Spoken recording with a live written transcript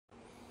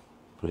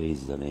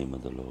Praise the name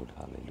of the Lord.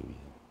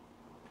 Hallelujah.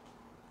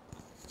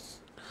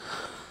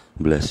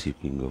 Bless you,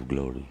 King of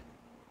glory.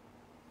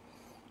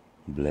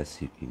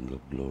 Bless you, King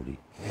of glory.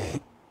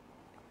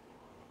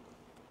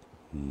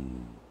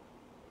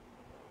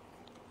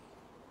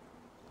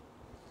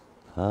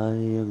 I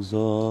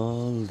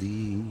exalt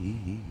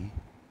thee.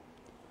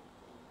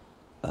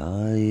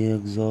 I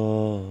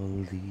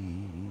exalt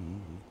thee.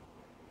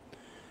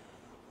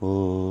 O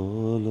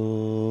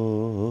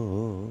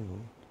Lord,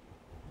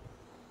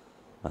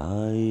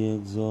 I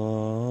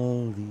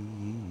exalt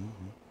thee.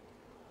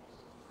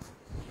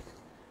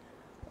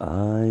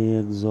 I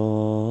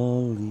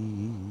exalt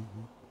thee.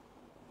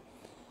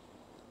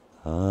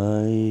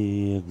 I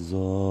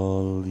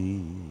exalt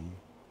thee.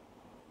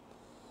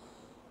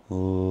 O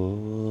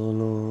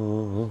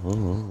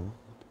Lord,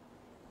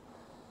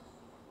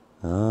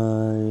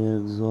 I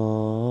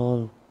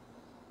exalt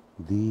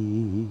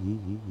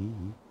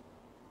thee.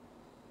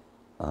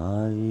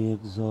 I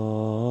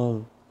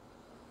exalt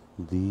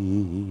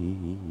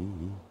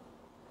thee.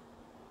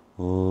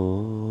 O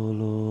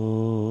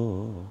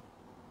Lord.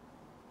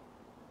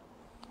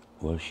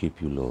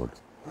 Worship you, Lord.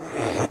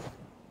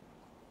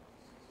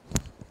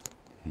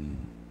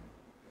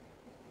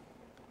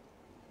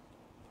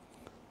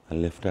 I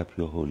lift up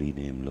your holy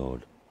name,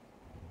 Lord.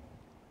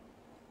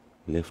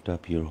 Lift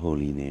up your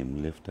holy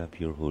name. Lift up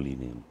your holy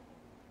name.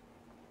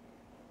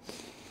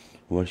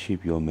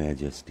 Worship your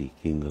majesty,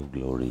 King of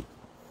glory.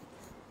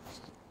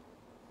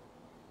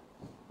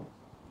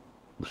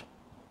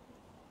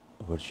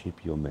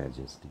 Worship your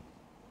majesty.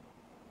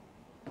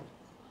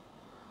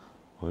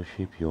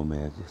 Worship your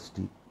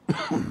majesty.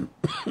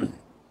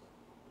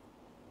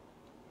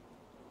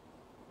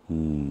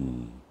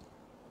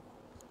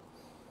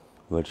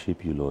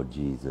 Worship you, Lord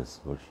Jesus.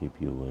 Worship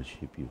you,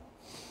 worship you.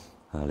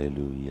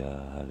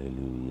 Hallelujah,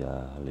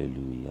 hallelujah,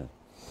 hallelujah.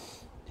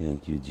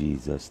 Thank you,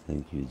 Jesus.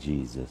 Thank you,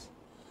 Jesus.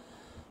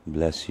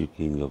 Bless you,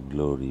 King of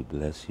glory.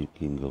 Bless you,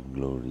 King of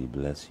glory.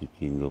 Bless you,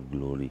 King of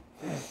glory.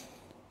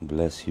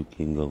 Bless you,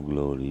 King of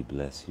glory.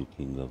 Bless you,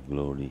 King of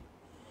glory.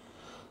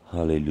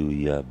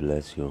 Hallelujah.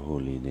 Bless your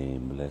holy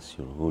name. Bless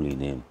your holy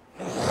name.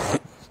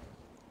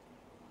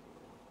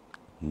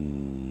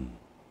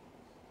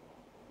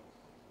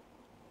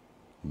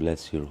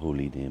 Bless your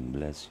holy name.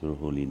 Bless your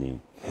holy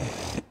name.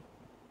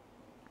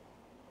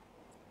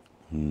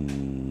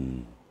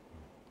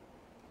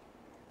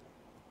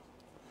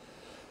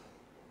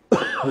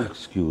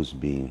 Excuse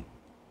me.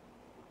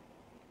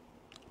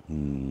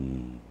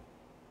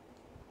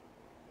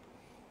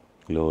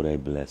 Lord, I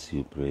bless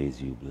you,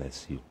 praise you,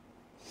 bless you.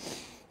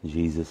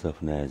 Jesus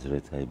of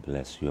Nazareth, I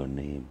bless your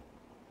name.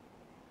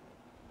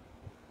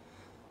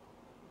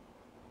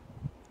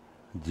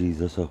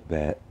 Jesus of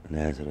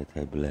Nazareth,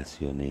 I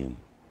bless your name.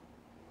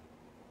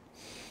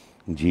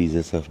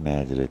 Jesus of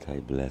Nazareth, I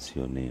bless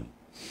your name.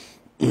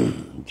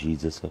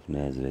 Jesus of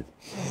Nazareth.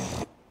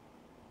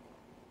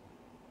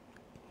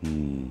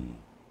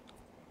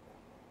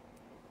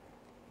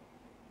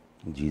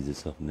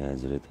 Jesus of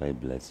Nazareth, I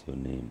bless your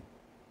name.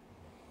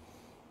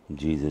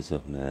 Jesus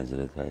of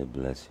Nazareth, I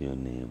bless your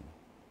name.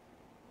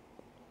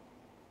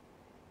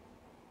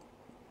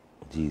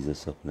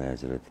 Jesus of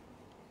Nazareth,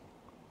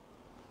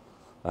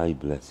 I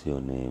bless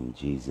your name.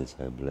 Jesus,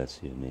 I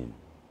bless your name.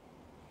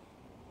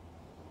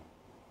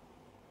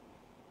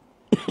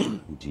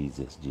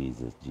 Jesus,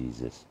 Jesus,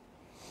 Jesus.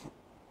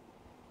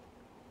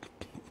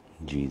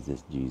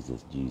 Jesus,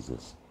 Jesus,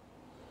 Jesus.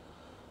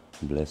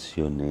 Bless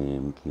your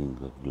name, King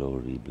of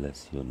glory,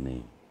 bless your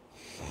name.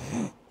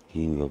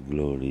 King of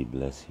glory,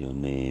 bless your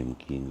name.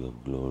 King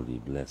of glory,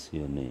 bless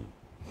your name.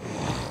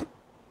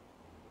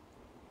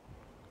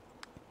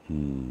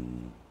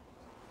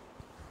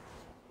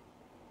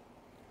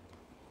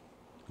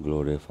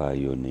 Glorify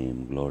your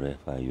name,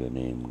 glorify your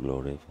name,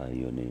 glorify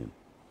your name.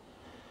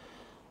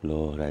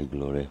 Lord, I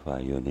glorify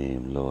your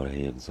name. Lord, I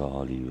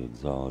exalt you,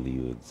 exalt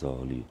you,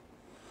 exalt you.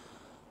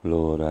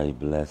 Lord, I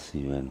bless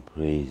you and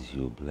praise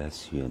you,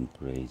 bless you and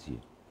praise you.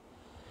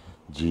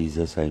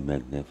 Jesus, I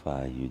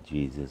magnify you.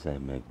 Jesus, I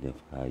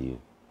magnify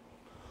you.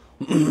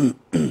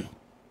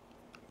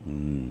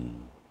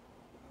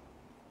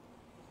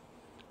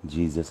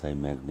 Jesus, I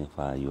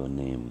magnify your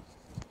name.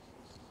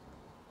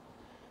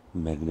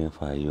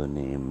 Magnify your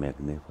name,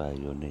 magnify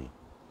your name.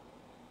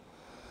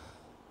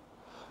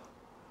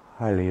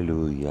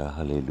 Hallelujah,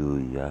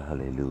 hallelujah,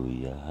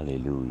 hallelujah,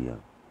 hallelujah.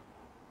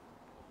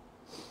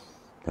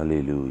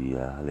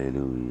 Hallelujah,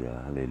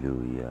 hallelujah,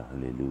 hallelujah,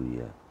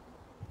 hallelujah.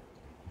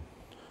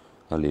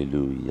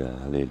 Hallelujah,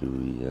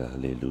 hallelujah,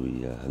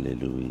 hallelujah,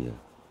 hallelujah.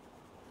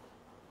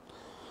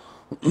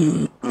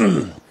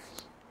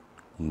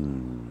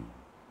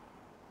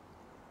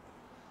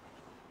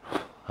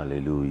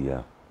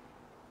 Hallelujah.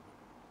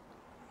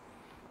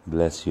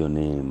 Bless your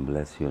name,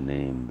 bless your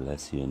name,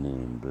 bless your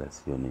name,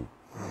 bless your name.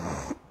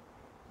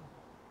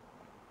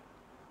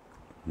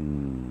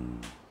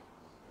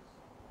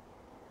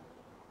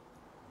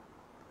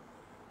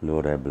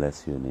 Lord, I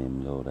bless your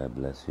name, Lord, I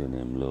bless your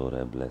name, Lord,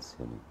 I bless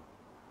your name.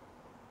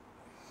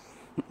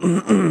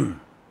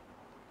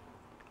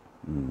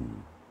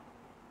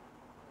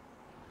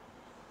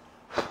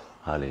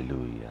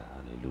 Hallelujah,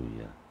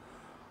 hallelujah.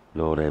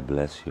 Lord, I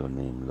bless your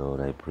name.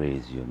 Lord, I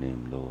praise your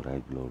name. Lord, I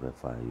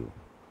glorify you.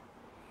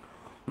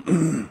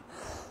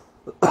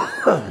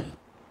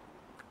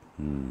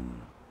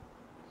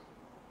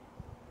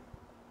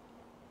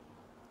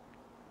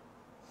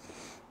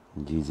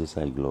 Jesus,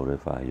 I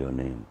glorify your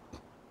name.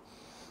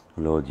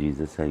 Lord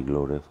Jesus, I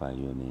glorify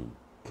your name.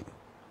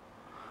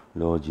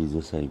 Lord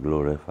Jesus, I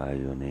glorify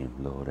your name.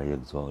 Lord, I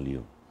exalt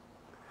you.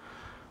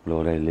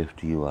 Lord, I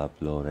lift you up.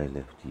 Lord, I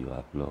lift you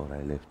up. Lord,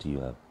 I lift you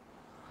up.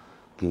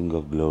 King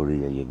of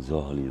glory, I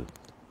exalt you.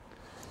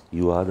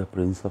 You are the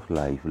Prince of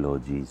life,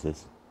 Lord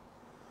Jesus.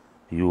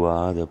 You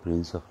are the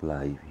Prince of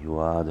life. You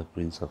are the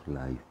Prince of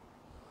life.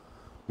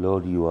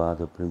 Lord, you are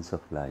the Prince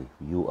of life.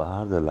 You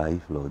are the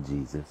life, Lord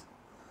Jesus.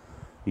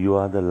 You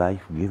are the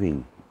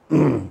life-giving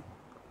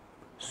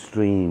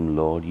stream,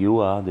 Lord. You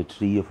are the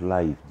tree of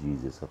life,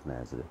 Jesus of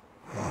Nazareth.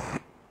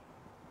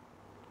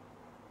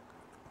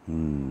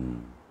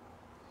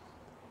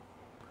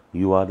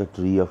 You are the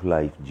tree of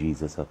life,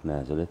 Jesus of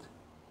Nazareth.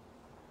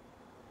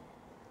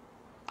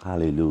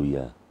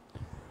 Hallelujah.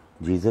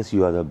 Jesus,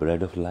 you are the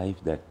bread of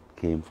life that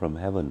came from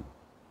heaven.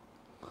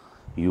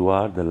 You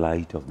are the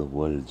light of the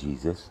world,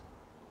 Jesus.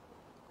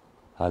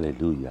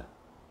 Hallelujah.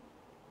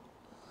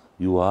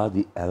 You are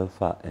the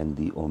Alpha and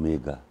the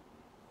Omega.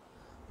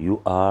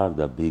 You are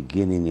the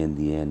beginning and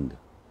the end.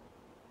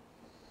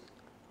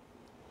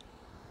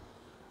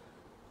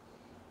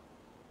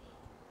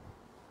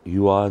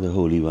 You are the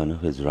Holy One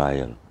of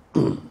Israel.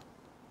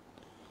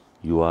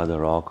 You are the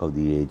Rock of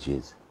the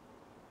Ages.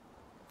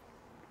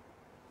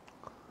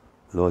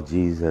 Lord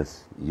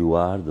Jesus, you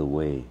are the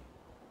way.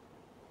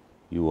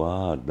 You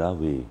are the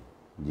way,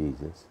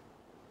 Jesus.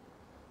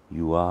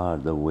 You are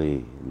the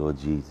way, Lord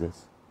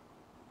Jesus.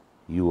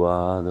 You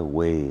are the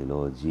way,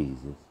 Lord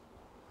Jesus.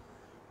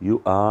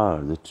 You are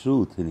the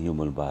truth in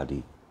human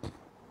body.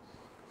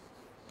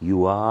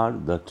 You are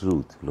the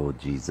truth, Lord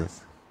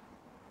Jesus.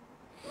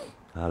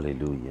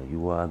 Hallelujah.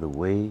 You are the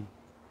way.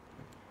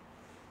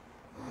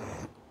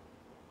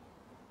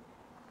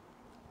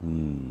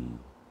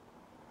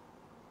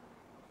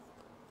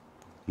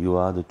 You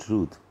are the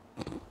truth.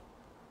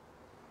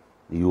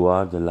 You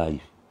are the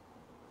life.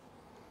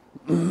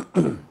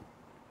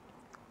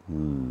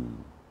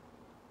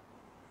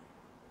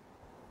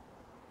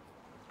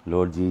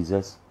 Lord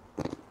Jesus,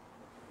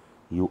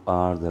 you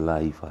are the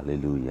life.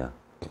 Hallelujah.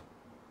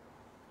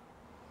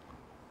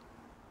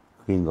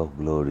 King of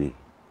glory.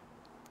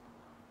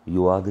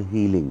 You are the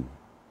healing.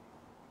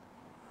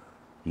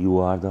 You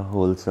are the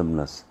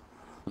wholesomeness.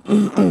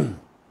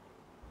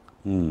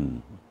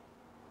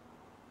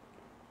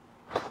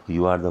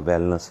 You are the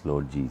wellness,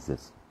 Lord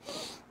Jesus.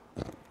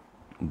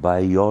 By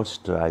your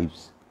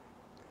stripes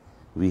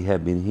we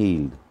have been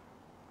healed.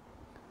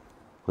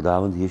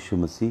 खुदावंद यीशु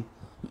मसीह,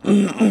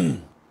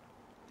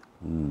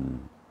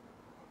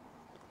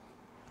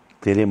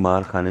 तेरे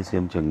मार खाने से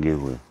हम चंगे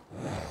हुए.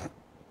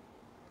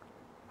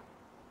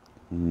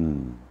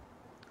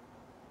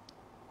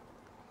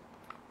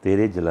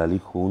 तेरे जलाली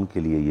खून के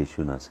लिए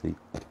यीशु नासरी,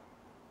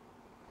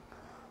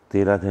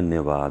 तेरा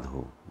धन्यवाद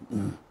हो.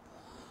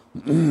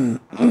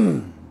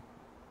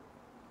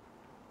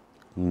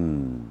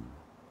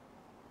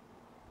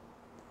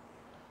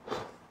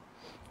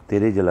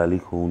 तेरे जलाली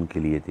खून के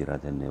लिए तेरा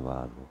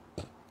धन्यवाद हो.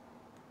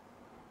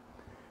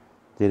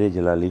 तेरे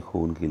जलाली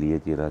खून के लिए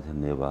तेरा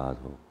धन्यवाद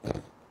हो.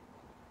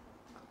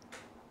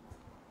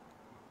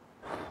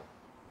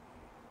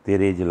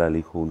 तेरे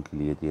जलाली खून के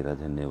लिए तेरा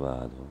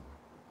धन्यवाद हो.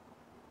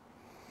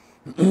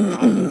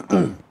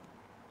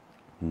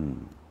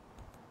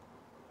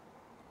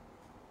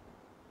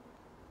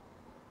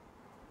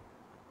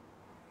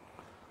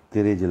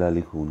 तेरे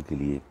जलाली खून के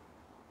लिए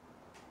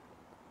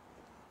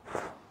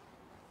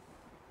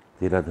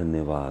तेरा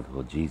धन्यवाद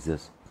हो,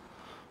 Jesus.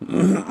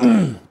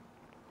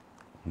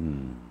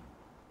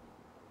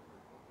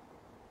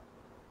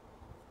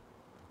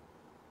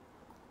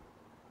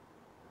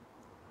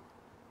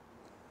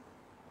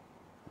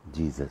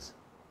 Jesus,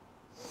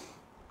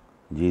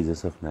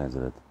 Jesus of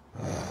Nazareth.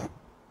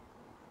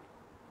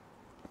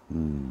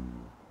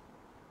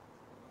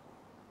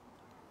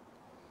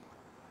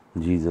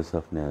 Jesus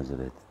of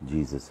Nazareth,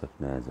 Jesus of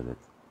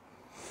Nazareth,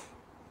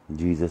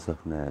 Jesus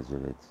of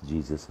Nazareth,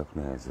 Jesus of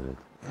Nazareth.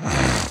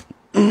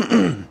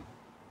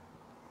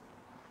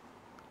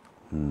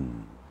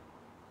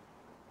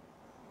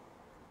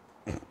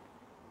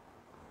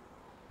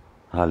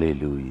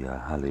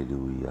 Hallelujah,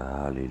 hallelujah,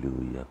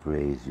 hallelujah.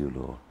 Praise you,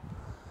 Lord.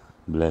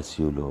 Bless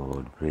you,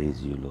 Lord.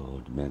 Praise you,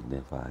 Lord.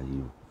 Magnify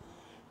you.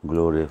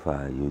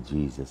 Glorify you,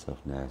 Jesus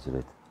of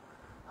Nazareth.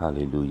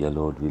 Hallelujah.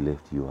 Lord, we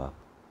lift you up.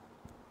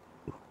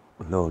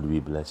 Lord, we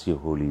bless your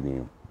holy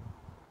name.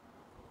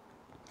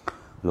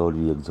 Lord,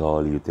 we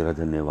exalt you. तेरा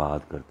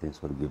धन्यवाद करते हैं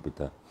स्वर्गीय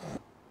पिता.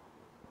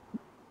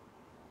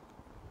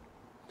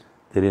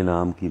 तेरे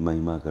नाम की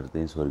महिमा करते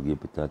हैं स्वर्गीय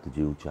पिता.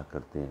 तुझे ऊंचा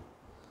करते हैं.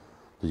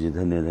 तुझे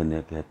धन्य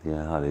धन्य कहते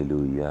हैं.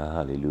 Hallelujah,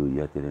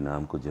 hallelujah. तेरे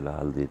नाम को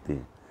जलाल देते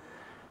हैं.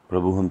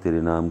 प्रभु, हम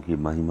तेरे नाम की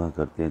महिमा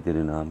करते हैं.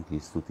 तेरे नाम की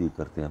स्तुति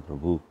करते हैं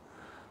प्रभु.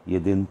 ये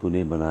दिन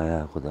तूने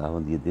बनाया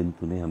खुदावंद, ये दिन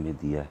तूने हमें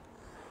दिया है।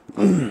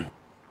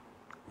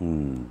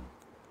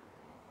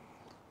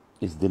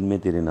 इस दिन में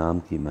तेरे नाम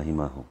की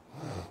महिमा हो।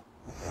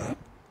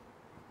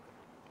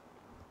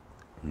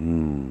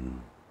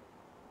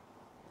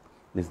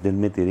 इस दिन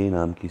में तेरे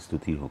नाम की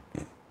स्तुति हो।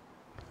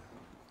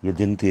 ये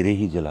दिन तेरे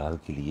ही जलाल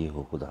के लिए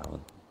हो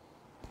खुदावंद।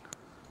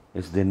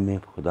 इस दिन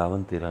में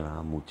खुदावंद तेरा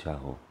नाम ऊंचा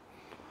हो।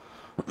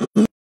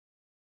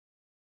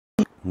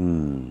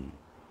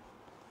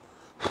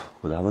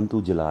 खुदावंद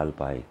तू जलाल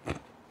पाए।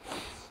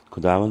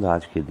 खुदावंद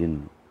आज के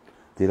दिन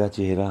तेरा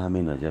चेहरा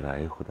हमें नजर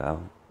आए।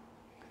 खुदावंद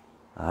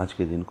आज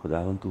के दिन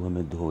खुदावंद तू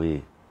हमें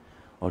धोए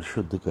और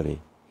शुद्ध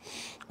करे।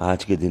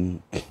 आज के दिन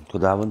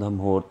खुदावंद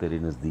हम और तेरे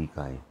नज़दीक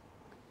आए,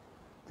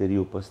 तेरी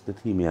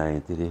उपस्थिति में आए,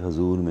 तेरे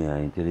हजूर में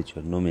आए, तेरे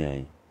चरणों में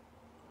आए।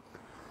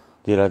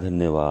 तेरा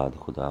धन्यवाद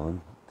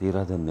खुदावंद,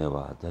 तेरा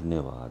धन्यवाद,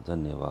 धन्यवाद,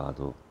 धन्यवाद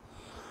हो।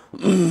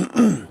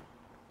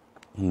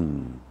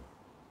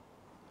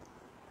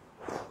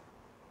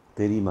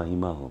 तेरी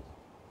महिमा हो,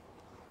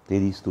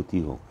 तेरी स्तुति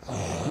हो।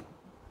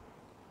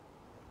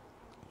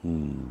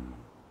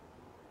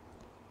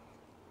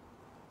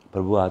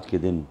 प्रभु आज के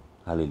दिन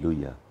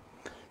हालेलुया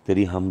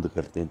तेरी हम्द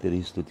करते हैं,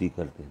 तेरी स्तुति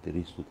करते हैं,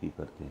 तेरी स्तुति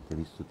करते हैं,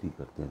 तेरी स्तुति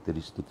करते हैं,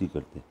 तेरी स्तुति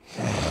करते हैं।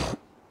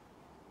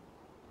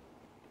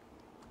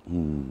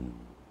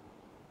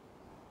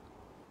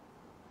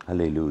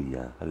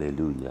 Hallelujah,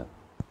 hallelujah,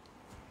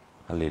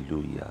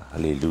 hallelujah,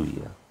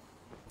 hallelujah,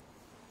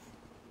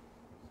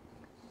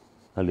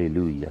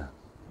 hallelujah.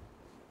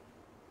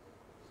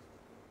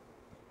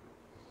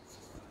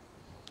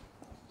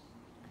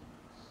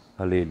 Hallelujah,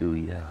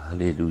 hallelujah,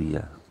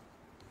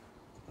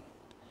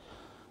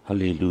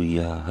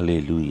 hallelujah,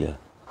 hallelujah.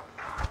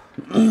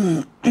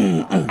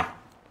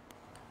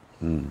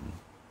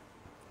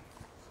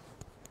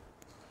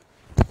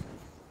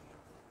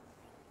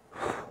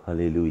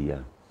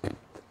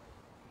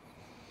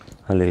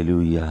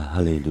 Hallelujah, hallelujah,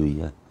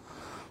 hallelujah.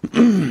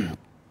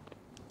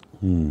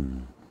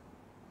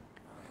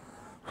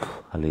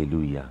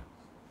 Hallelujah,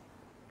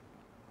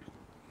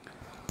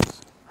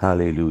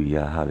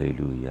 hallelujah,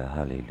 hallelujah, hallelujah,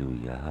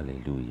 hallelujah,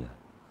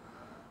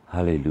 hallelujah,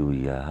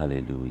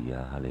 hallelujah,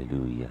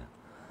 hallelujah,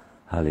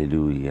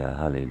 hallelujah,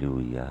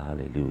 hallelujah,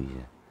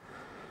 hallelujah.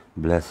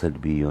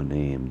 Blessed be your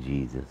name,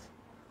 Jesus.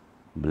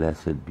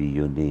 Blessed be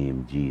your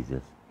name,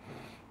 Jesus.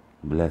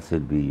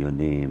 Blessed be your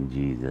name,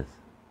 Jesus.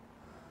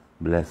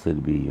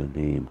 Blessed be your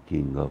name,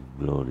 King of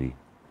glory.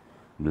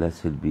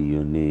 Blessed be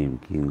your name,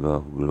 King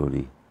of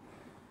glory.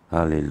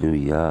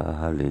 Hallelujah,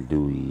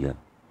 hallelujah.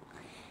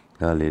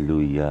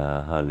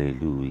 Hallelujah,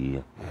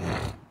 hallelujah.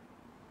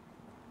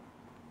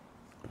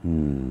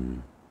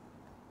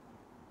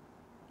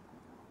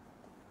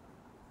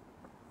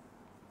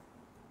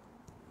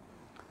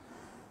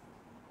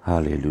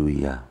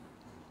 Hallelujah.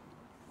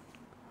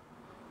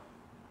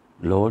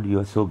 Lord, you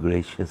are so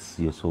gracious,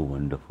 you are so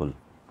wonderful.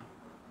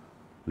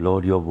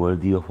 Lord, you are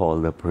worthy of all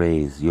the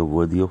praise, you are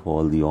worthy of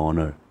all the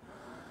honor,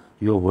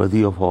 you are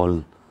worthy of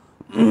all.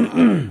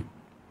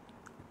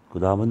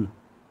 खुदावंद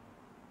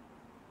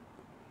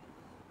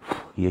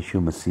यीशु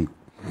मसीह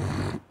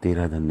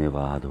तेरा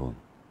धन्यवाद हो।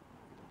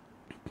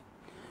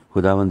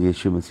 खुदावंद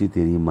यीशु मसीह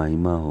तेरी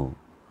महिमा हो।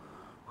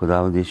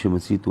 खुदावंद यीशु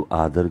मसीह तू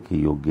आदर के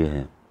योग्य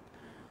है,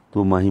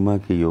 तू महिमा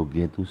के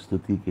योग्य है, तू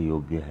स्तुति के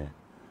योग्य है।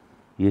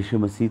 यीशु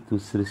मसीह तू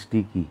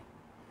सृष्टि की,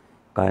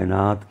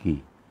 कायनात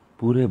की,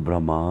 पूरे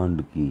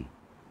ब्रह्मांड की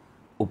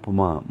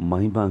उपमा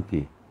महिमा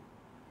के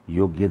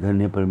योग्य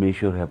धन्य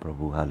परमेश्वर है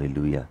प्रभु।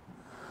 हालेलुया।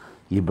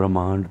 ये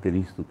ब्रह्मांड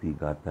तेरी स्तुति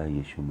गाता है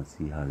यीशु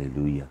मसीह।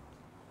 हालेलुया।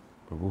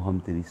 प्रभु हम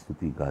तेरी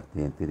स्तुति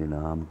गाते हैं, तेरे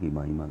नाम की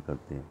महिमा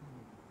करते हैं,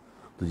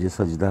 तुझे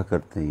सजदा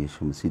करते हैं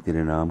यीशु मसीह,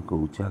 तेरे नाम को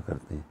ऊंचा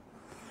करते हैं।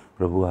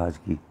 प्रभु आज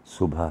की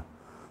सुबह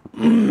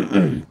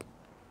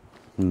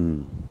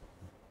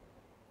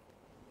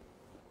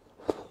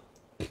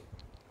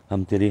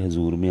हम तेरे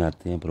हजूर में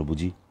आते हैं प्रभु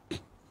जी,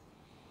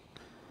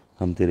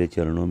 हम तेरे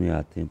चरणों में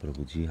आते हैं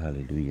प्रभु जी।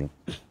 हालेलुया।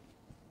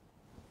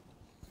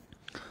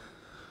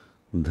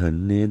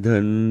 धन्य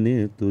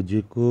धन्य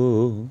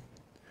तुझको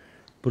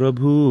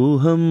प्रभु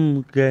हम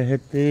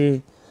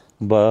कहते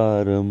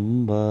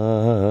बारंबार,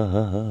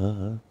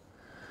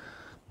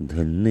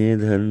 धन्य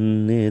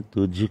धन्य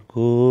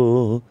तुझको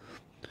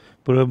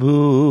प्रभु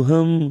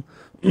हम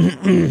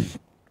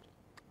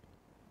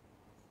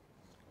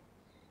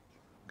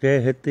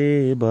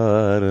कहते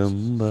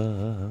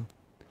बारंबार,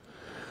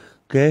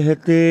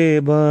 कहते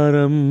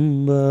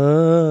बारंबार।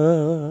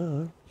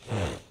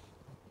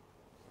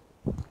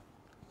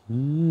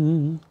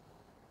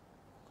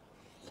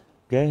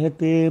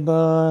 कहते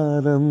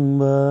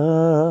बारंबार,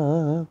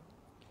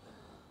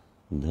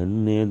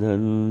 धन्य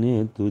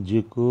धन्य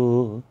तुझको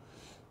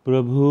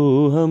प्रभु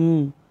हम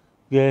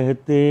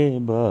कहते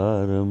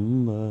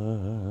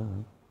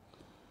बारंबार।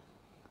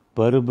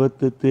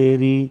 पर्वत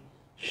तेरी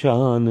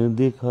शान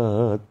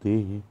दिखाते,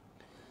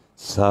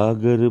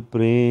 सागर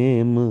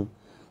प्रेम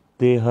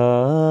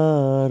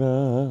तिहारा,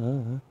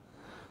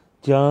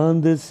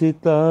 चांद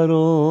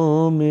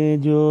सितारों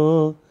में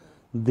जो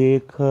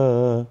देखा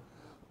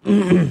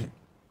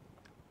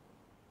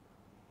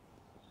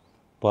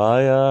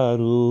पाया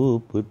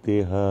रूप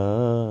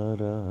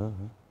तिहारा।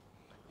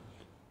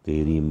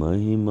 तेरी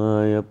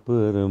महिमा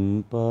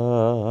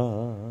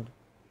अपरंपार,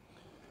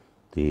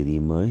 तेरी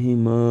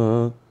महिमा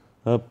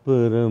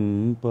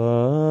अपरंपार।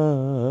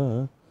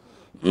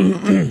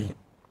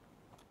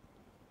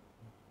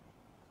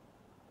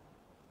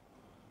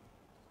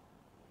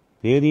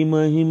 तेरी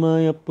महिमा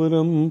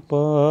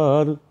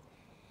अपरंपार।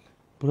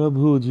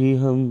 प्रभु जी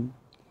हम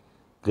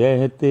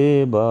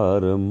कहते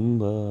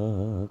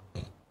बारंबार,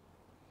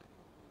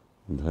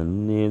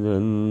 धन्य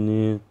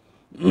धन्य।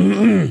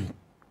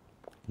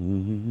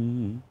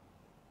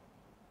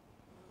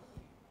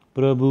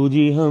 प्रभु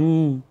जी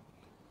हम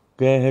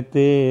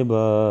कहते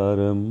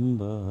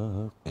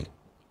बारंबार,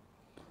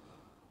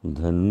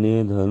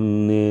 धन्य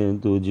धन्य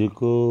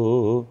तुझको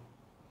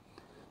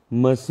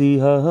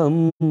मसीहा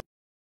हम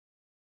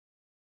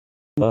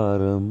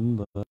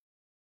बारंबार।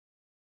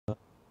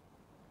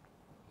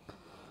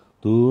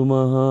 तू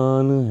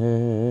महान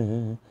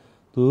है,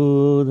 तू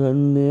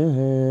धन्य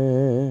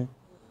है,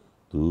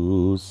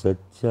 तू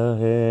सच्चा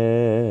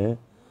है,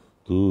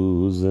 तू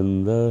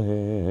जिंदा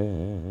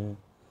है।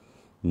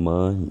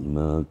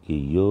 महिमा की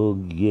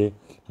योग्य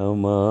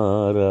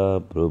हमारा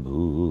प्रभु,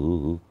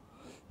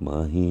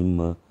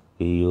 महिमा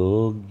के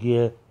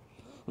योग्य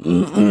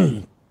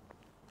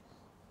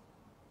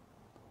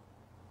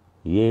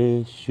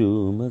यीशु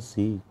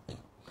मसीह।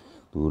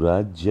 तू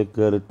राज्य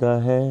करता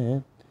है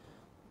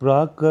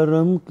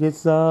पराक्रम के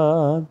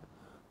साथ,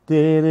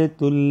 तेरे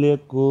तुल्य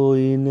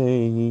कोई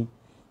नहीं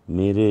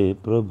मेरे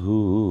प्रभु।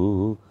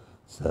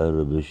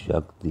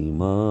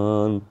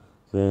 सर्वशक्तिमान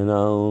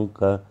सेनाओं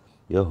का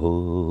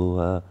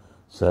यहोवा,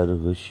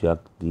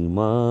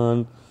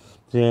 सर्वशक्तिमान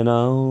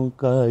सेनाओं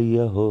का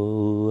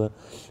यहोवा,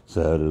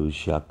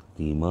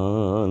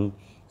 सर्वशक्तिमान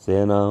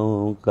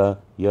सेनाओं का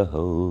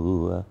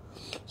यहोवा,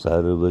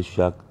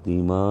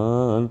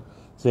 सर्वशक्तिमान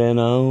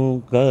सेनाओं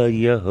का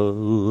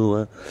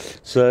यहोवा,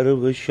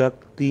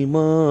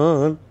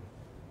 सर्वशक्तिमान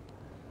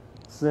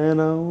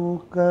सेनाओं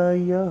का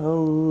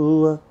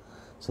यहोवा,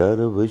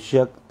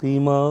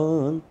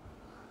 सर्वशक्तिमान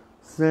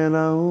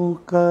सेनाओं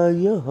का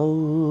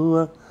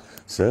यहोवा,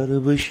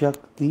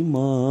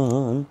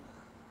 सर्वशक्तिमान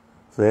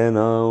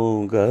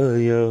सेनाओं का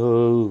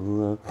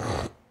यहोवा।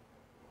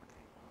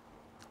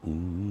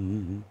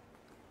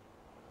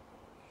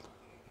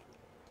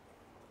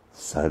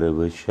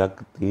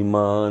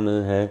 सर्वशक्तिमान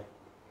है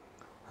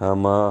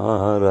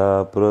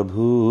हमारा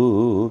प्रभु,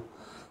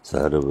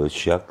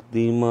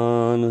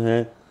 सर्वशक्तिमान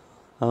है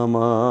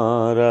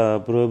हमारा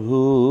प्रभु।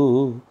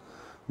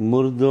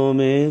 मुर्दों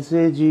में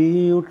से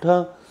जी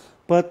उठा,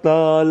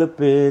 पताल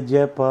पे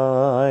जय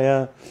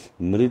पाया,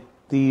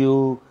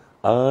 मृत्यु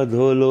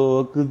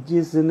अधोलोक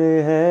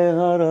जिसने है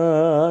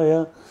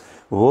हराया,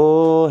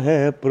 वो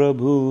है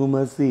प्रभु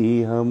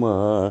मसीह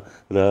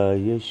हमारा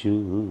यीशु,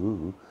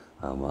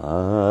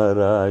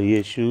 हमारा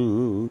यीशु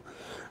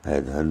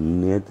है।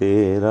 धन्य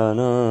तेरा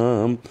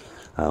नाम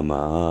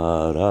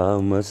हमारा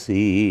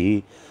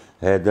मसीह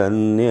है,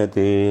 धन्य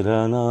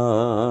तेरा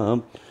नाम।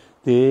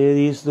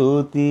 तेरी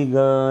स्तुति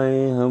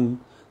गाएं हम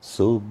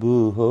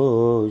सुबह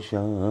हो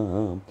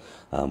शाम,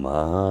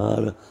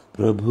 हमारा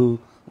प्रभु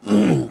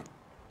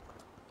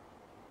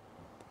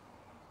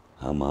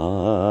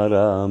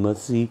हमारा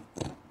मसीह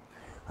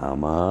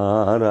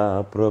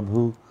हमारा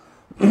प्रभु।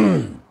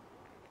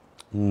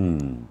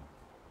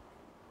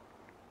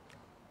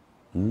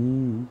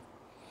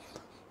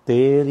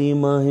 तेरी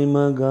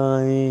महिमा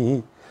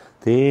गाएं,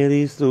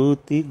 तेरी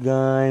स्तुति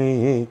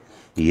गाएं,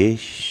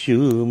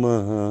 यीशु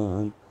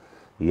महान।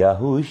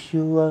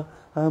 Yehoshua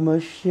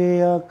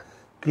HaMashiach,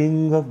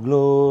 King of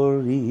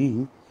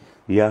glory,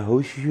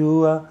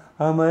 Yahushua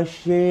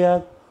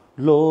HaMashiach,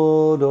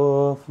 Lord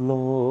of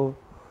lords,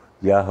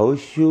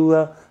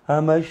 Yahushua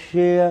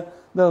HaMashiach,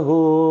 the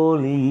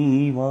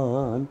Holy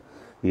One,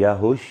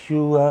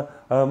 Yahushua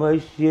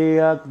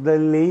HaMashiach, the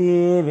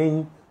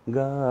living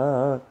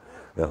God,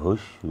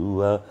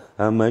 Yahushua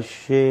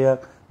HaMashiach,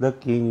 the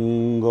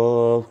King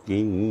of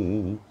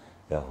kings,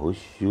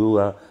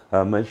 Yahushua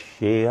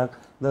HaMashiach,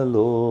 the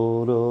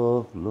Lord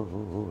of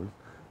lords,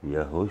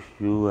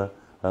 Yahushua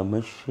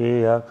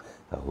HaMashiach,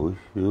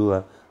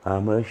 Yahushua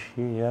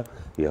HaMashiach,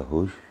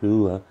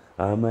 Yahushua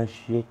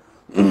HaMashiach.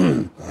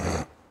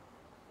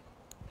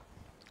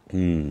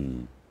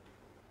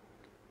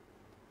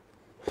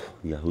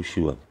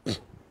 Yahushua,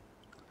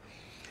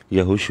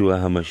 Yahushua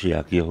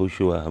HaMashiach,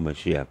 Yahushua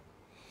HaMashiach,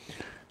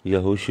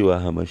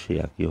 Yahushua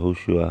HaMashiach,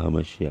 Yahushua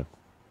HaMashiach,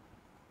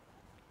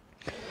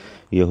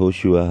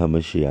 Yahushua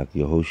HaMashiach,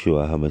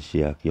 Yahushua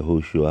HaMashiach,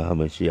 Yahushua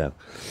HaMashiach,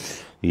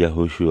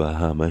 Yahushua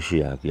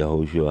HaMashiach,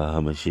 Yahushua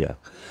HaMashiach,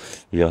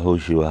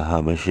 Yahushua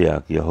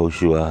HaMashiach,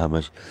 Yahushua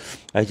HaMashiach.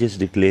 I just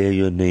declare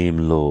your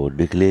name, Lord.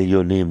 Declare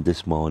your name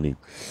this morning.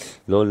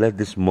 Lord, let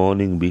this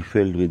morning be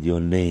filled with your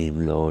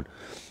name, Lord.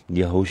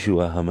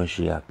 Yahushua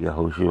HaMashiach,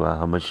 Yahushua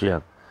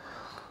HaMashiach,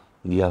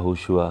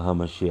 Yahushua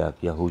HaMashiach,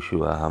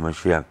 Yahushua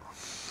HaMashiach,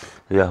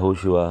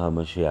 Yahushua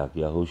HaMashiach,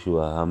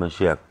 Yahushua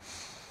HaMashiach,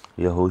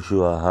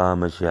 Yahushua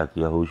HaMashiach,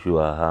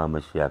 Yahushua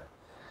HaMashiach,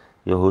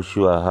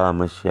 Yahushua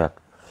HaMashiach,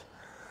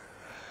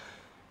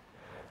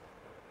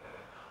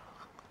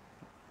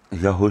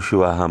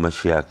 Yahushua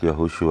HaMashiach,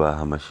 Yahushua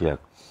HaMashiach,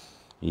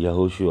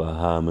 Yahushua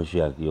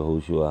HaMashiach,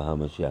 Yahushua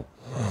HaMashiach.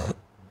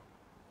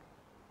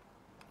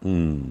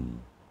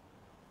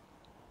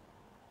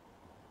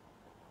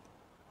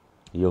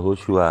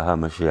 Yahushua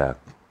HaMashiach.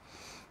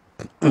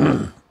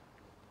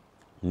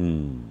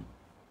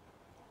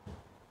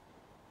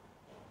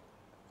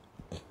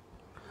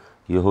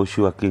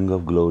 Yahushua, King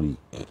of Glory.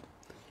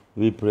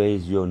 We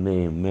praise your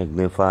name,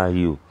 magnify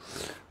you.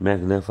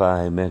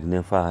 Magnify,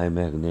 magnify,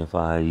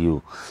 magnify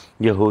you.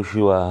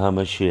 Yahushua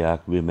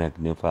HaMashiach, we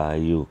magnify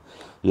you.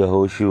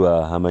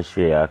 Yahushua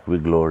HaMashiach, we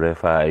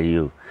glorify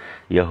you.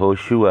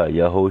 Yahushua,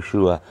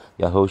 Yahushua,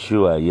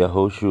 Yahushua,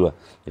 Yahushua,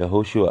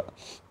 Yahushua.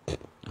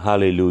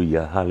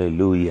 Hallelujah,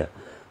 hallelujah,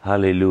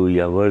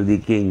 hallelujah. Worthy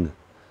King.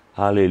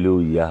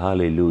 Hallelujah,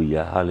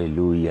 hallelujah,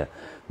 hallelujah.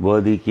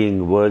 Worthy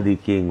King, worthy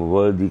King,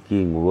 worthy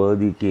King,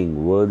 worthy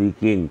King, worthy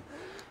King.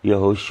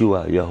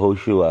 Yahushua,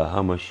 Yahushua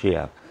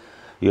HaMashiach.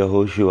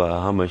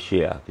 Yahushua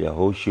HaMashiach,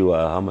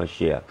 Yahushua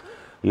HaMashiach,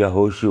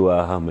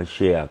 Yahushua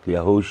HaMashiach,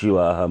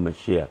 Yahushua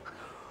HaMashiach,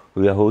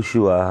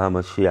 Yahushua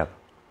HaMashiach.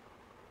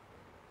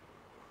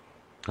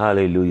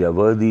 Hallelujah.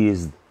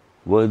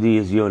 Worthy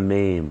is your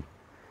name.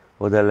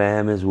 For the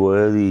Lamb is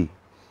worthy.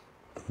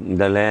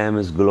 The Lamb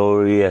is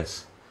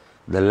glorious.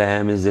 The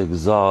Lamb is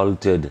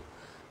exalted.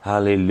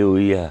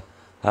 Hallelujah.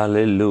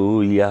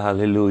 Hallelujah.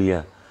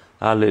 Hallelujah.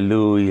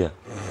 Hallelujah.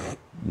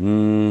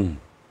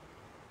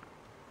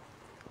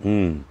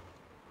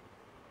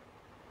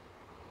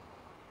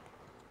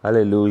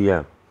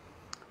 Hallelujah.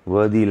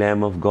 Worthy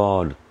Lamb of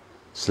God,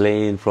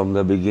 slain from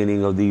the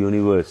beginning of the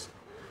universe.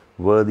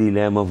 Worthy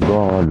Lamb of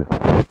God,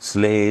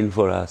 slain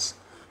for us.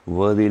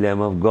 Worthy Lamb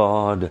of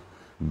God,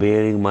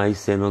 bearing my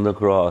sin on the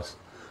cross.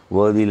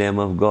 Worthy Lamb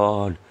of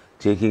God,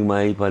 taking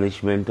my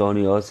punishment on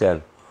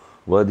yourself.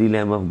 Worthy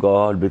Lamb of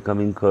God,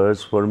 becoming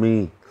curse for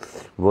me.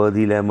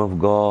 Worthy Lamb of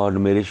God,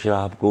 मेरे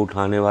श्राप को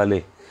उठाने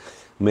वाले,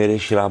 मेरे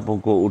श्रापों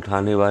को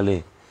उठाने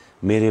वाले,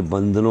 मेरे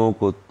बंधनों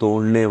को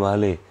तोड़ने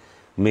वाले,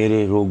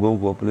 मेरे रोगों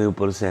को अपने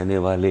ऊपर सहने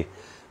वाले,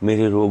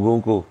 मेरे रोगों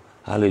को,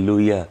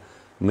 हालेलुया,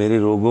 मेरे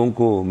रोगों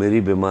को,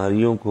 मेरी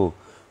बीमारियों को,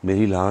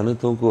 मेरी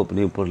लानतों को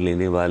अपने ऊपर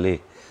लेने वाले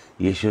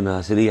यीशु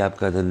नासरी,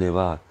 आपका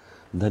धन्यवाद।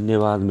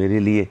 धन्यवाद मेरे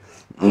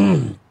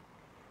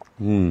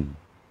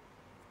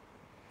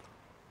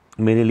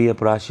लिए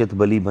प्रायश्चित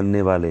बलि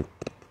बनने वाले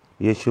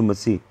यीशु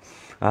मसीह,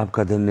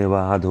 आपका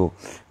धन्यवाद हो।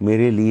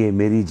 मेरे लिए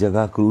मेरी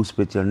जगह क्रूस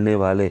पे चढ़ने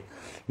वाले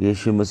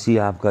यीशु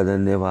मसीह, आपका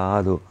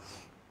धन्यवाद हो।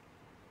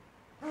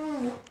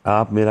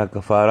 आप मेरा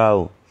कफारा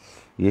हो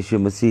यीशु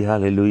मसीह,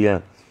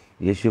 हालेलुया।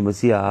 यीशु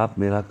मसीह, आप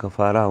मेरा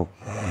कफारा हो।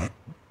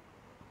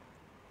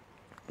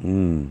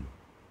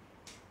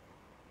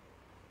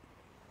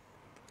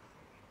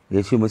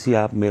 यीशु मसीह,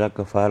 आप मेरा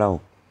कफारा हो।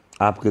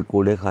 आपके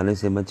कोड़े खाने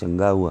से मैं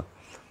चंगा हुआ।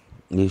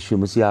 यीशु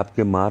मसीह,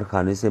 आपके मार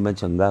खाने से मैं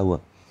चंगा हुआ।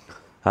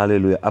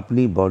 हालेलुया।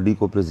 अपनी बॉडी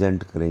को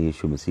प्रेजेंट करें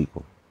यीशु मसीह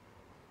को।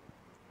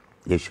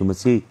 यीशु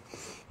मसीह,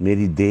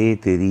 मेरी देह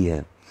तेरी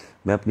है,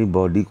 मैं अपनी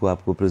बॉडी को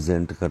आपको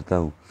प्रेजेंट करता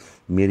हूँ।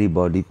 मेरी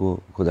बॉडी को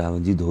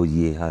खुदावंद जी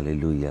धोइए।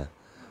 Hallelujah.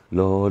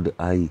 Lord,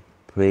 I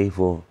pray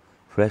for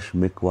fresh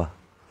मिकवा,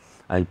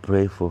 I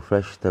pray for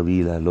fresh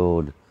तवीला।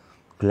 Lord,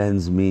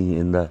 cleanse me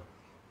in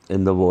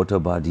the water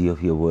body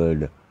of your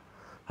word.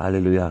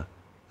 Hallelujah.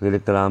 तेरे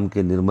कलाम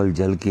के निर्मल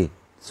जल के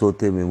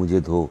सोते में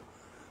मुझे धो।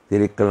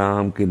 तेरे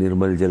कलाम के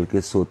निर्मल जल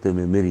के सोते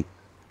में मेरी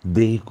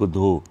देह को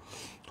धो।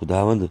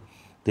 खुदावंद,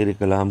 तेरे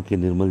कलाम के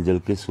निर्मल जल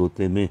के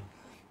सोते में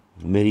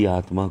मेरी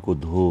आत्मा को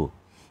धो,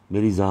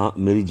 मेरी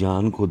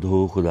जान को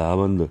धो।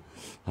 खुदावंद,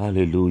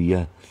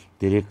 हालेलुया।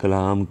 तेरे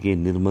कलाम के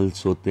निर्मल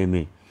सोते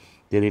में,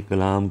 तेरे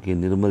कलाम के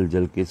निर्मल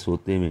जल के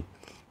सोते में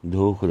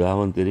धो।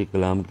 खुदावंद, तेरे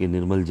कलाम के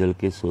निर्मल जल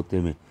के सोते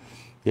में,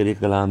 तेरे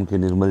कलाम के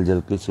निर्मल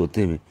जल के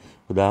सोते में।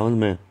 खुदावंद,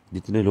 मैं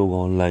जितने लोग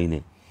ऑनलाइन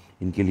हैं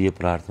इनके लिए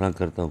प्रार्थना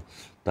करता हूँ।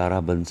 तारा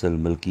बंसल,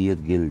 मलकियत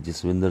गिल,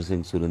 जसविंदर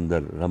सिंह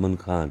सुरिंदर, रमन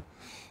खान,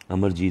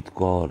 अमरजीत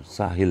कौर,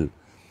 साहिल,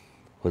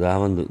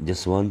 खुदावंद,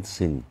 जसवंत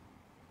सिंह,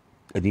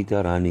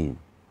 अनीता रानी।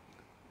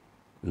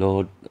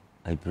 Lord,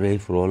 I pray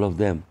for all of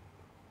them.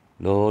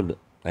 Lord,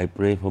 I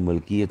pray for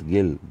Malkiyat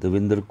Gill,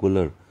 Devinder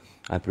Kuller.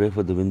 I pray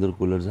for Devinder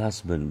Kuller's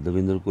husband,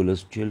 Devinder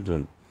Kuller's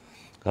children.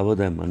 Cover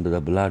them under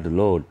the blood,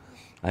 Lord.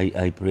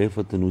 I pray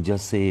for Tanuja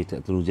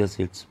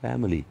Seth's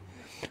family.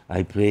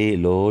 I pray,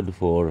 Lord,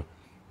 for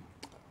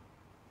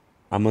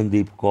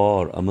Amandeep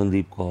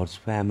Kaur's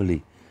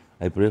family.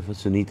 I pray for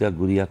Sunita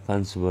Guria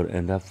Kanswar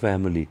and her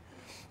family.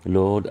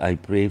 Lord, I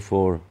pray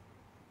for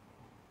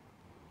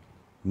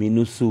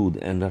Minu Sood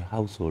and her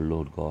household,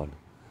 Lord God.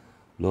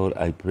 Lord,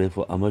 I pray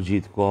for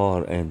Amarjit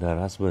Kaur and her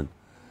husband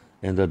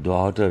and her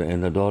daughter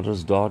and her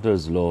daughter's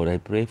daughters, Lord. I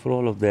pray for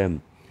all of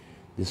them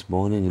this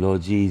morning,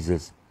 Lord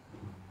Jesus.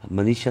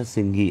 Manisha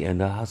Singhi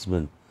and her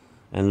husband,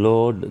 and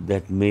Lord,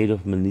 that maid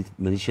of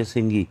Manisha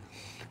Singhi,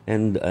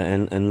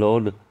 and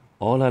Lord,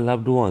 all our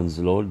loved ones,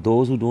 Lord,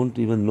 those who don't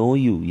even know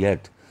you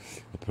yet.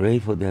 I pray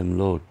for them,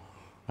 Lord.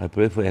 I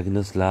pray for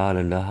Agnes Lal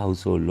and her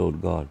household,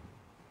 Lord God.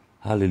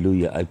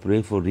 Hallelujah. I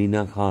pray for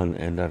Reena Khan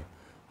and her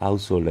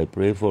household. I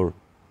pray for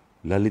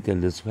Lalit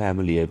and his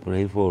family. I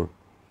pray for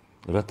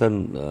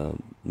Ratan,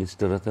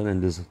 Mr. Ratan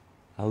and his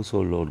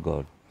household, Lord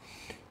God.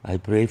 I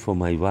pray for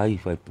my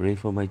wife. I pray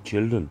for my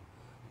children.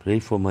 Pray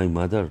for my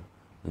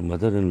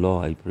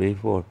mother-in-law. I pray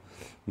for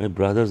my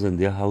brothers and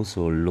their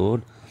household.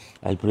 Lord,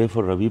 I pray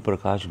for Ravi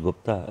Prakash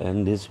Gupta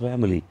and his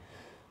family.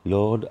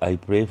 Lord, I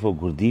pray for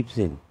Gurdeep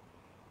Singh.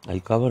 I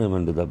cover him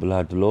under the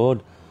blood.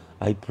 Lord,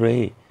 I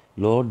pray,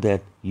 Lord,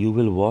 that you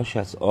will wash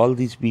us, all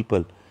these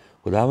people.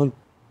 खुदावन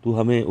तू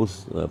हमें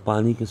उस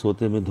पानी के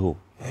सोते में धो.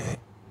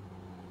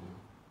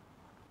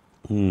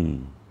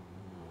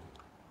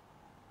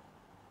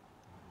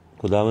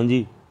 खुदावन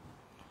जी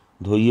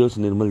धोइए उस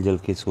निर्मल जल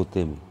के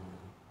सोते में.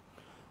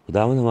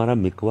 खुदावन हमारा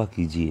मिकवा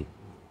कीजिए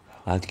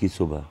आज की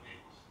सुबह.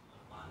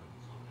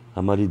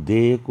 हमारी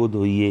देह को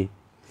धोइए,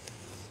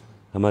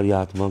 हमारी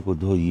आत्मा को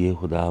धोइए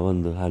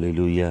खुदावंद.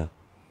 हालेलुया.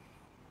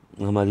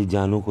 हमारी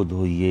जानों को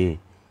धोइए,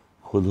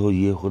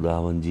 धोइए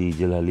खुदावंद जी.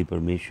 जलाली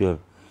परमेश्वर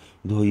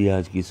धोइए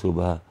आज की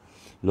सुबह.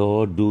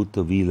 Lord do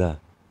तवीला.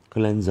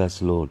 Cleanse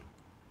us Lord.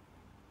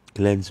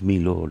 Cleanse me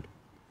Lord.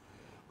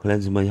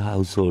 Cleanse my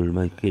household,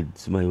 my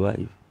kids, my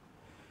wife.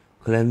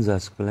 Cleanse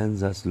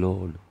us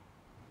Lord.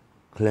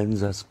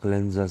 Cleanse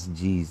us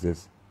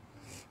Jesus.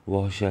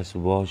 Wash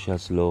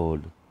us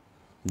Lord.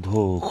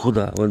 धो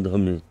खुदावंद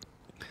हमें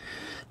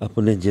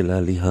अपने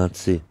जलाली हाथ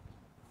से.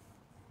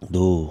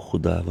 धो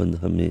खुदावंद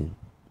हमें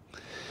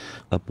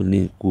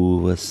अपनी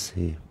कुव्वत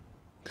से.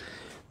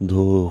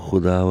 धो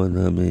खुदावंद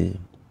हमें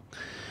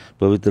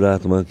पवित्र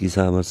आत्मा की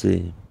सामर्थ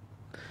से.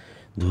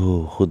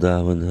 धो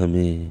खुदावंद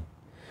हमें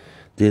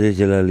तेरे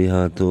जलाली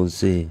हाथों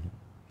से.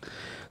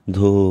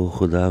 धो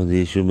खुदावंद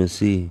यीशु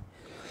मसीह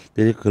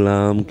तेरे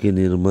कलाम के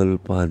निर्मल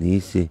पानी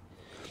से.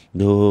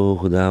 धो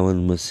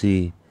खुदावंद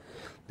मसीह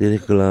तेरे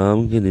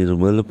कलाम के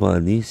निर्मल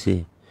पानी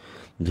से.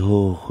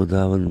 धो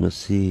खुदावंद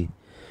मसीह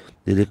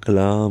तेरे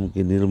कलाम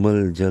के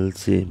निर्मल जल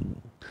से.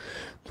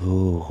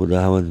 धो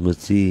खुदावंद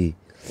मसीह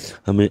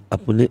हमें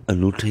अपने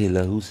अनूठे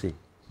लहू से,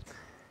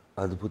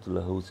 अद्भुत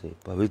लहू से,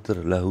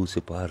 पवित्र लहू से,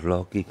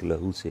 पारलौकिक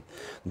लहू से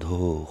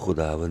धो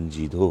खुदावंद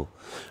जी. धो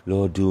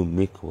Lord. Do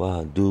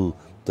मिकवा, do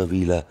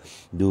तवीला,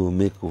 do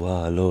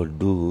मिकवा Lord.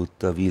 Do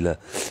तवीला,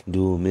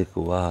 do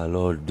मिकवा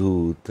Lord.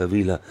 Do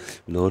तवीला.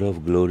 Lord of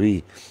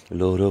glory,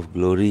 Lord of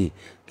glory,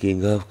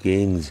 King of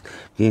kings,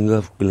 King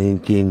of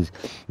kings.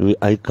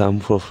 I come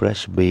for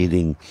fresh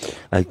bathing.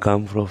 I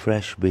come for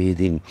fresh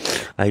bathing.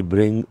 I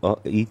bring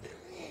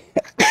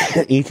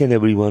each and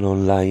everyone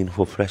online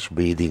for fresh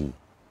bathing.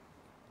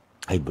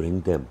 I bring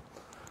them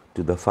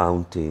to the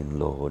fountain,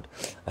 Lord.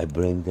 I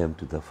bring them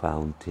to the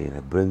fountain.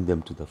 I bring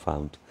them to the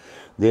fountain.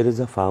 There is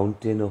a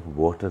fountain of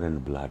water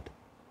and blood.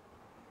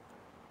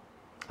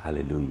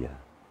 Hallelujah.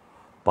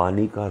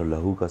 पानी का और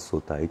लहू का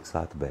सोता एक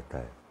साथ बहता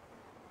है.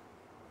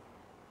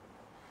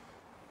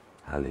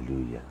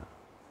 Hallelujah.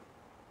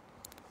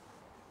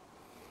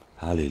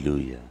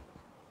 Hallelujah.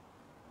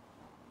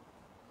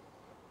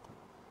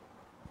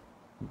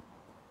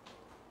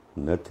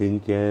 Nothing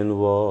can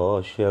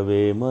wash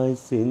away my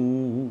sin,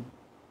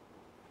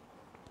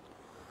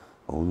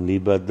 only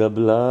but the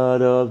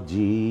blood of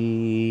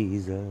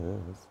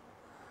Jesus.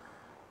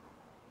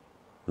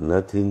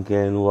 Nothing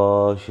can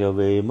wash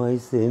away my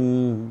sin,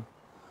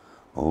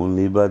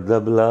 only but the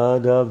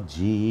blood of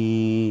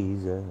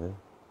Jesus.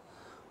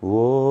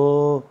 वो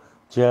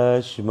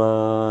चश्मा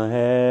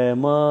है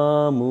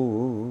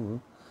मामूर,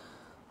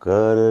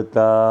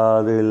 करता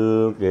दिल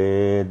के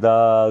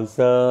दाग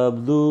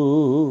सब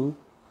दूर.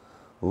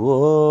 वो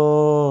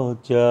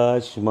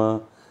चश्मा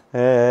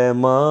है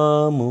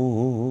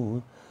मामूर,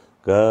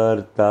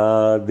 करता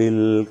दिल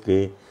के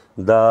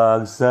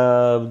दाग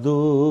सब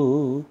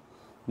दूर.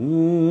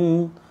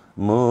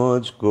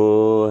 मुझको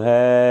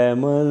है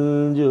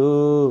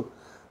मंजूर,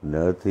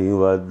 nothing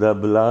but the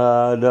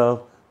blood of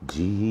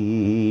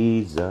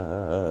Jesus,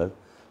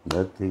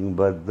 nothing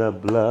but the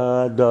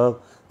blood of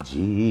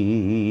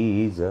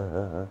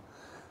Jesus.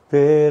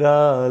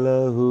 तेरा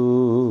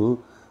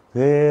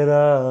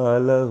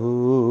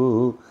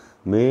लहू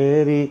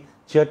मेरी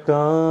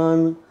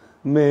चट्टान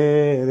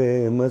मेरे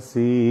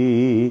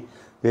मसीह.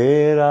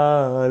 तेरा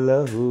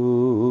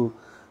लहू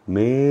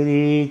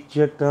मेरी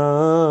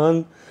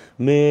चट्टान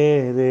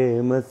मेरे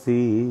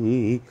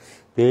मसीह.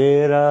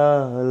 तेरा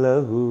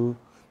लहू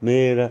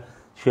मेरा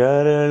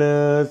शरण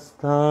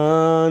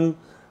स्थान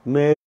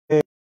में.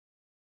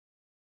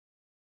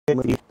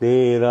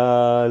 तेरा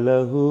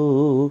लहू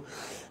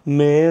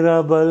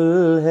मेरा बल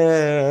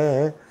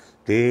है.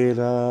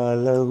 तेरा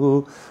लहू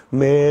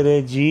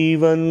मेरे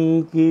जीवन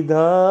की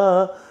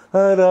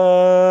धारा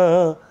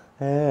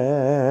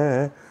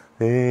है.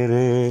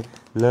 तेरे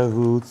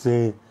लहू से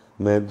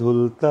मैं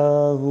धुलता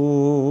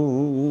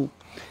हूँ.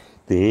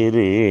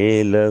 तेरे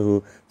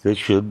लहू से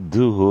शुद्ध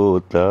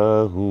होता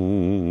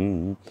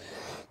हूँ.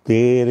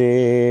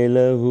 तेरे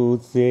लहू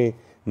से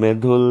मैं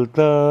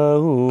धुलता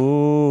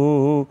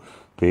हूँ.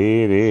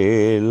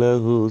 तेरे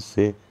लहू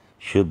से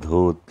शुद्ध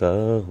होता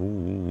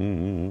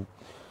हूँ.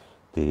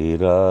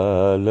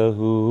 तेरा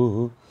लहू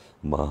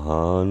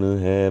महान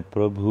है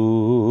प्रभु.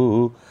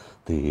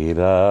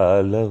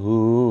 तेरा लहू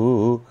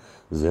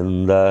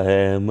जिंदा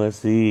है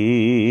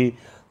मसीह,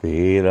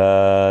 तेरा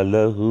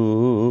लहू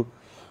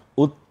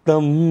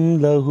उत्तम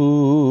लहू,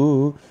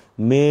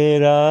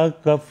 मेरा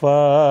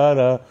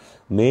कफारा,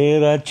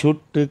 मेरा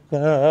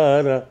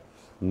छुटकारा,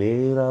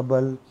 मेरा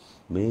बल,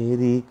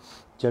 मेरी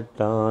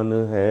चट्टान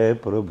है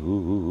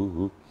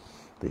प्रभु।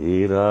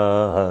 तेरा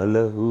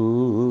लहू,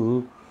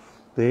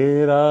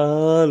 तेरा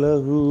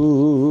लहू,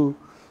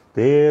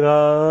 तेरा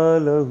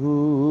लहू,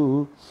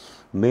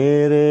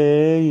 मेरे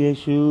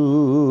यीशु,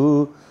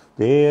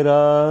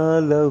 तेरा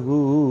लहू,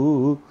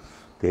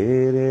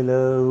 तेरे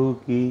लहू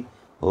की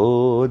हो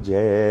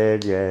जय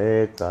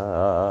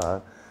जयकार,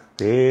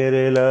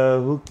 तेरे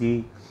लहू की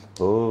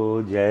हो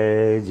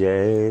जय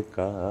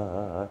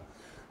जयकार,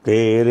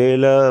 तेरे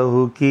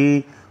लहू की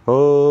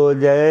हो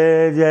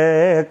जय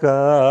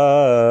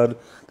जयकार,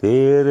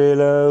 तेरे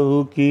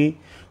लहू की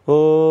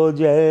हो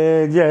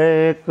जय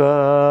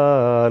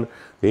जयकार,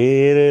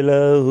 तेरे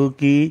लहू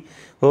की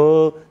हो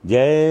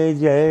जय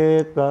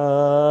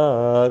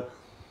जयकार,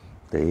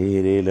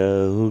 तेरे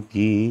लहू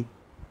की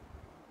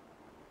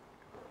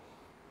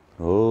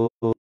हो,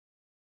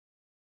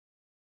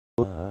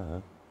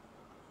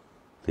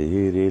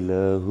 तेरे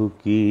लहू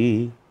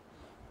की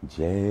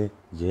जय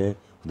जय।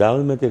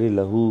 खुदावंद मैं तेरे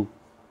लहू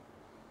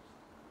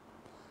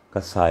का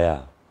साया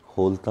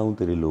खोलता हूँ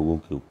तेरे लोगों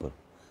के ऊपर,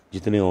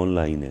 जितने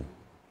ऑनलाइन हैं,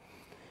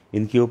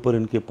 इनके ऊपर,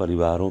 इनके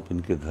परिवारों पे,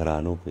 इनके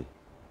घरानों पे,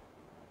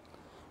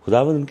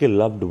 खुदावंद इनके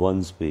लव्ड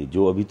वंस पे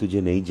जो अभी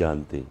तुझे नहीं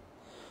जानते,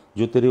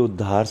 जो तेरे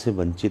उद्धार से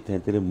वंचित हैं,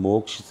 तेरे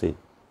मोक्ष से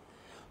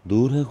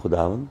दूर हैं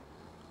खुदावंद,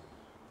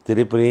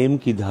 तेरे प्रेम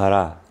की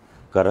धारा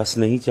का रस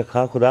नहीं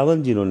चखा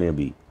खुदावंद जिन्होंने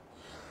अभी,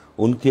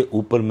 उनके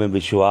ऊपर मैं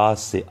विश्वास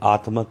से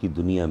आत्मा की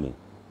दुनिया में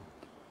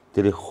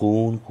तेरे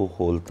खून को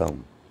खोलता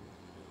हूँ।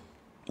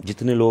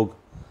 जितने लोग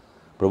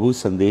प्रभु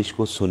इस संदेश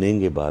को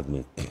सुनेंगे, बाद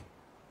में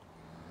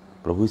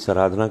प्रभु इस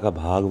आराधना का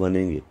भाग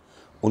बनेंगे,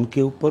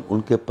 उनके ऊपर,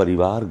 उनके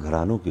परिवार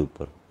घरानों के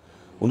ऊपर,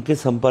 उनके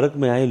संपर्क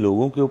में आए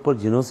लोगों के ऊपर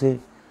जिन्हों से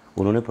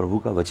उन्होंने प्रभु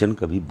का वचन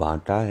कभी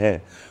बांटा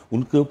है,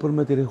 उनके ऊपर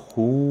मैं तेरे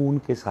खून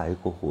के साए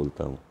को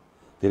खोलता हूँ,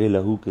 तेरे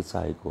लहू के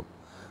साए को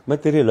मैं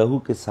तेरे लहू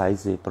के साए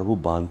से प्रभु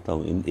बांधता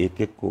हूँ। इन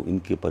एक एक को,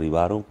 इनके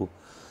परिवारों को,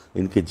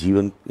 इनके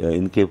जीवन,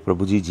 इनके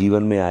प्रभु जी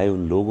जीवन में आए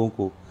उन लोगों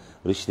को,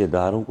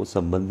 रिश्तेदारों को,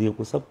 संबंधियों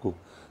को, सबको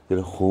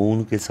तेरे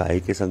खून के साए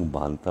के संग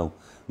बांधता हूँ।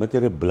 मैं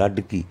तेरे ब्लड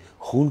की,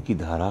 खून की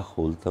धारा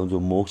खोलता हूँ, जो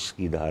मोक्ष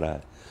की धारा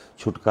है,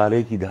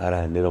 छुटकारे की धारा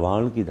है,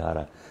 निर्वाण की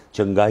धारा है,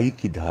 चंगाई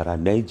की धारा,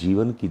 नए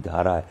जीवन की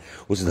धारा है।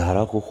 उस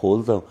धारा को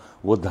खोलता हूँ।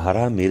 वो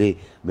धारा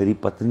मेरी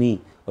पत्नी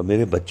और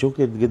मेरे बच्चों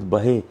के इर्द गिर्द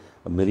बहे,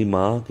 मेरी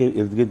माँ के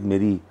इर्द गिर्द,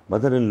 मेरी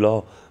मदर इन लॉ,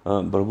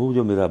 प्रभु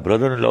जो मेरा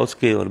ब्रदर इन लॉस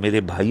के और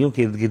मेरे भाइयों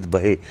के इर्द गिर्द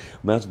बहे।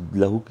 मैं उस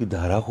लहू की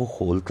धारा को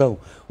खोलता हूँ,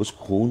 उस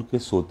खून के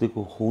सोते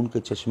को, खून के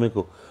चश्मे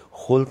को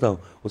खोलता हूँ,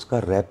 उसका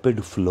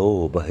रैपिड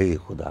फ्लो बहे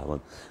खुदावन,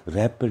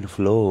 रैपिड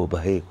फ्लो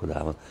बहे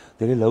खुदावन।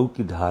 तेरे लहू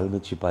की ढाल में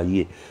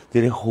छिपाइए,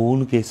 तेरे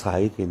खून के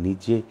साए के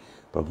नीचे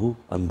प्रभु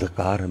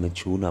अंधकार हमें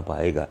छू ना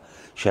पाएगा,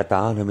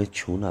 शैतान हमें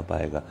छू ना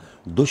पाएगा।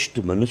 दुष्ट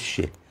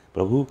मनुष्य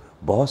प्रभु,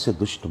 बहुत से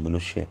दुष्ट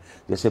मनुष्य हैं,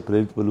 जैसे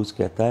प्रेरित पौलुस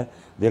कहता है,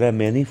 there are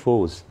many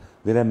force,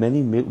 there are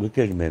many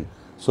wicked man,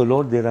 so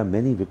Lord there are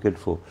many wicked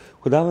four.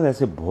 खुदावंद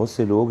ऐसे बहुत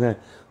से लोग हैं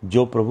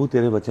जो प्रभु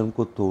तेरे वचन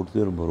को तोड़ते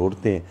और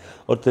मरोड़ते हैं,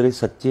 और तेरे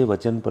सच्चे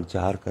वचन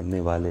प्रचार करने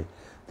वाले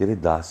तेरे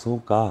दासों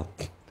का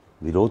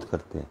विरोध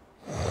करते हैं,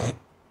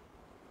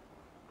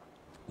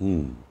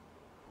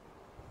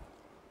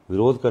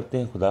 विरोध करते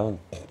हैं खुदावंद।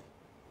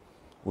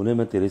 उन्हें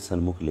मैं तेरे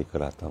सन्मुख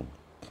लेकर आता हूँ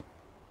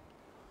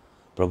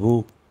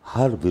प्रभु।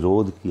 हर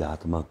विरोध की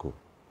आत्मा को,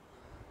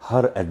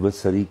 हर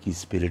एडवर्सरी की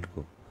स्पिरिट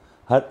को,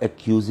 हर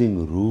एक्यूजिंग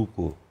रूह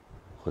को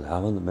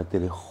खुदावंद मैं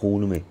तेरे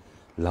खून में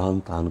लान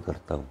तान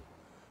करता हूँ,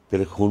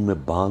 तेरे खून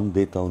में बांध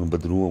देता हूँ, उन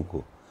बदरुओं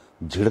को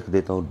झिड़क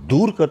देता हूँ,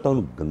 दूर करता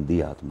हूँ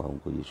गंदी आत्माओं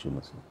को यीशु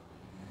मसीह।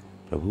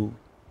 प्रभु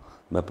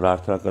मैं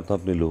प्रार्थना करता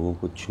हूँ, अपने लोगों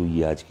को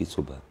छूइए आज की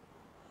सुबह,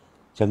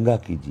 चंगा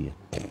कीजिए,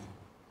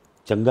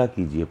 चंगा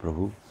कीजिए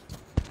प्रभु,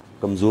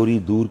 कमज़ोरी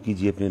दूर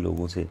कीजिए अपने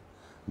लोगों से,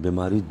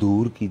 बीमारी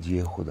दूर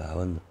कीजिए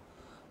खुदावंद।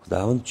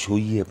 खुदावंद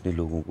छूइए अपने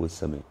लोगों को इस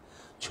समय,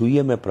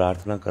 छूइए। मैं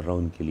प्रार्थना कर रहा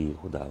हूँ इनके लिए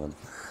खुदावंद।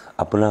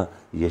 अपना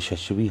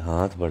यशस्वी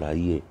हाथ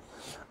बढ़ाइए,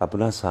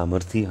 अपना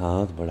सामर्थी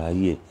हाथ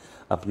बढ़ाइए,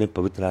 अपने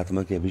पवित्र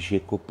आत्मा के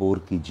अभिषेक को पोर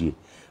कीजिए।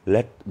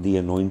 Let the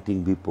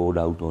anointing B poured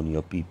out on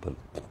your people.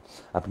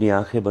 अपनी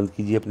आंखें बंद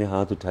कीजिए, अपने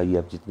हाथ उठाइए,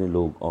 आप जितने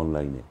लोग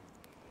ऑनलाइन हैं।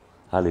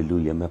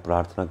 हालेलुया। मैं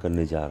प्रार्थना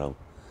करने जा रहा हूँ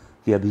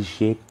कि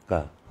अभिषेक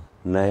का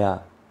नया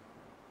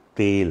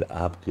तेल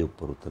आपके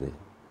ऊपर उतरे।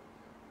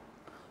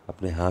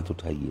 अपने हाथ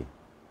उठाइए।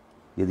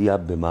 यदि आप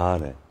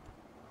बीमार हैं,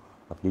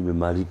 अपनी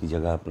बीमारी की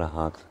जगह अपना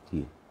हाथ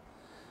रखिए।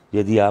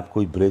 यदि आप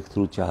कोई ब्रेक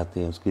थ्रू चाहते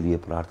हैं, उसके लिए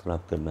प्रार्थना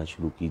करना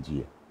शुरू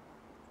कीजिए।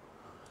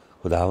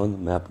 खुदावंद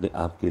मैं अपने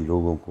आपके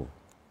लोगों को,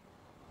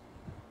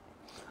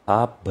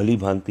 आप भली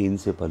भांति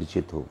इनसे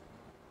परिचित हो,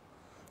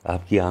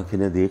 आपकी आंखें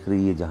ने देख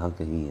रही है जहाँ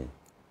कहीं है।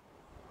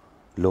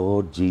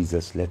 Lord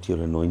Jesus, let your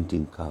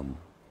anointing कम।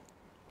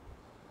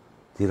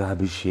 तेरा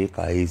अभिषेक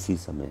आए इसी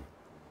समय,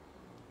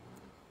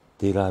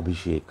 तेरा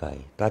अभिषेक आए.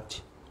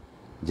 Touch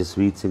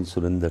Jaspreet Singh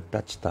Surinder,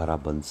 touch Tara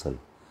Bansal,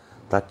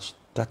 touch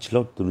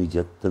Lord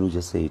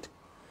Tanuja Seth,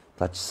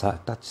 touch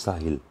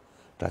Sahil,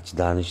 touch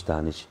Danish,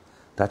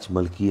 touch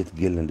Malkiyat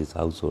Gill and his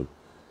household,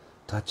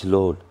 touch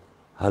Lord,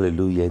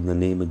 hallelujah, in the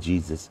name of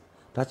Jesus,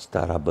 touch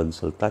Tara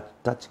Bansal,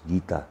 touch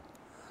Geeta,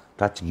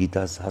 touch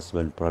Geeta's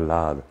husband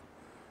Prahlad,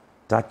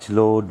 touch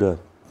Lord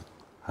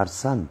her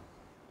son,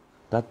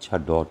 touch her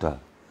daughter,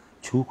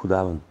 छू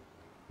खुदावन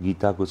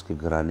गीता को, उसके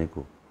घराने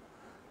को,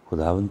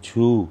 खुदावन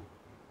छू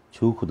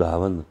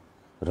खुदावन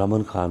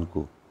रमन खान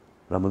को,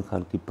 रमन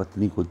खान की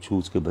पत्नी को छू,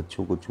 उसके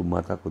बच्चों को छू,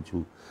 माता को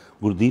छू,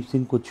 गुरदीप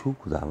सिंह को छू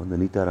खुदावन,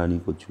 अनीता रानी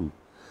को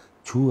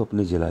छू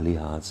अपने जलाली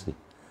हाथ से.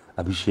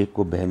 अभिषेक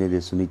को बहने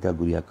दे सुनीता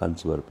गुड़िया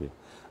कंसवर पे,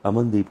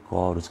 अमनदीप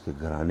कौर उसके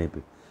घराने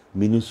पे,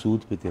 मीनू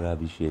सूद पे तेरा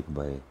अभिषेक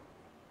बहे.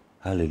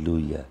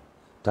 Hallelujah.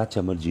 Touch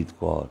Amarjeet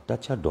Kaur,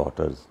 touch her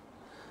daughters,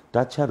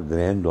 touch her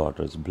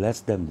granddaughters, bless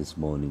them this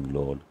morning,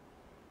 Lord.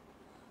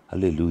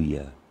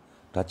 Hallelujah.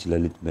 Touch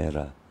Lalit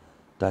Mehra,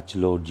 touch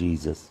Lord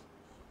Jesus.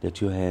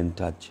 Let your hand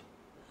touch.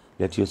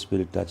 Let your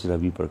spirit touch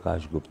Ravi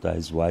Prakash Gupta,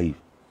 his wife,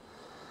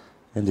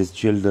 and his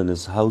children,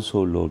 his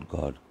household, Lord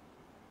God.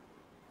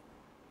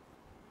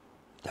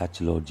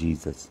 Touch Lord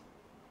Jesus.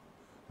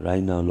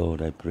 Right now,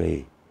 Lord, I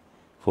pray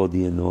for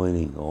the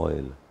anointing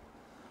oil.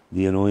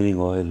 The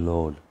anointing oil,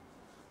 Lord.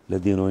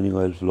 Let the anointing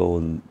oil flow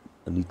on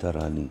Anita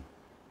Rani.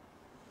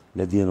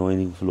 Let the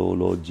anointing flow,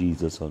 Lord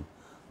Jesus, on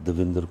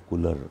Devinder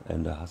Kular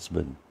and her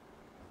husband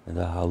and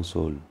her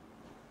household.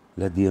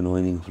 Let the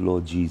anointing flow,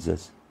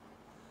 Jesus.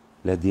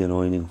 Let the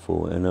anointing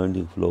flow,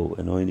 anointing flow,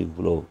 anointing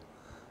flow,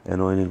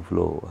 anointing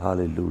flow.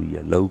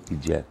 Hallelujah. लहू की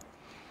जय,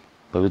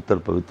 पवित्र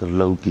पवित्र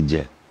लहू की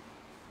जय.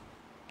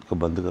 को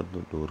बंद कर दो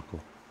डोर को,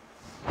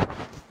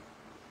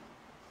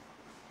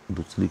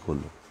 दूसरी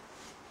खोलो.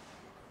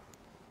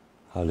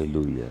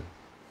 Hallelujah.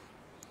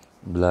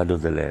 Blood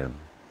of the Lamb.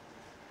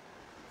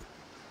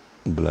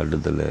 Blood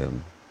of the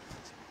Lamb.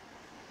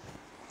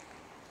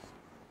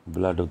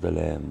 Blood of the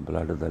Lamb.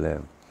 Blood of the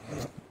Lamb.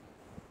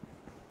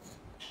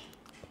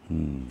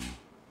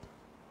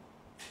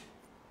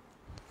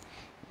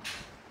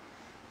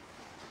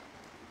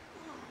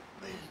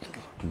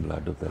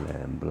 Blood of the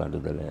Lamb. Blood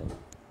of the Lamb.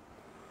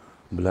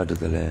 Blood of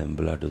the Lamb.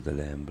 Blood of the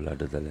Lamb.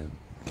 Blood of the Lamb.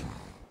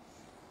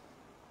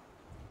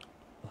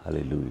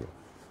 Hallelujah.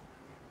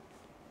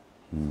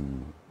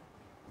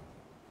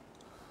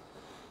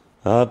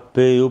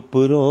 आपे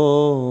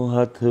उपरों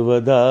हथ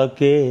वधा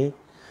के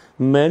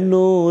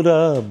मैनू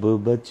रब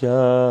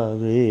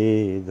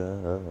बचावेगा,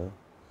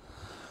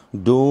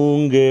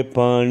 डूंगे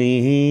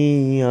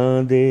पानियां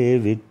दे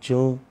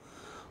विचों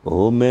ओ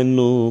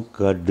मैनू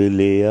कढ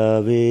ले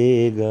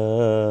आवेगा.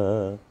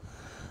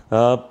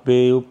 आपे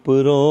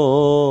उपरों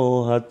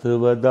हथ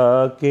वधा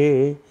के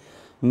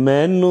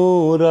मैनू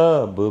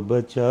रब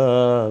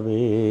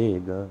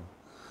बचावेगा.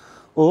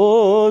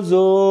 ओ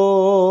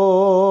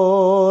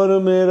जोर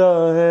मेरा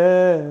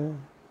है,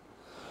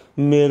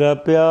 मेरा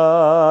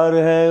प्यार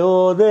है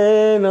ओ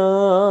दे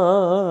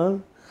नाल.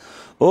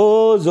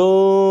 ओ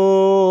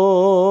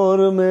जोर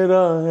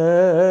मेरा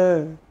है,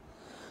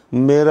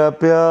 मेरा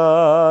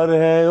प्यार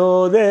है ओ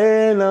दे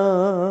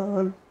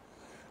नाल.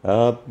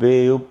 आपे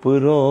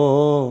उपरों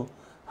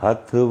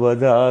हथ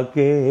वधा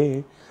के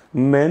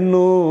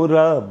मैनू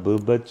रब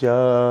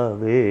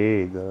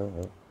बचावेगा,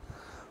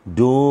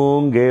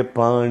 डूंगे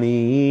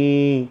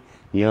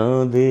पानियां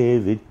दे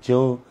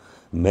विचों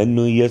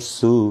मैनू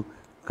यसू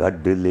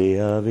कढ ले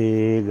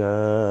आवेगा.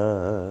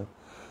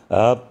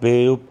 आपे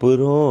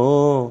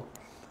उपरों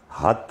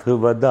हथ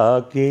वधा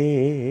के.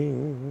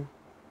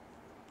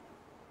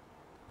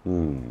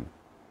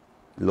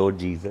 Lord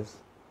Jesus,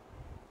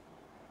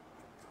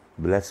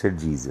 blessed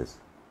Jesus,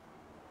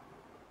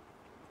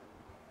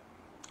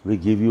 we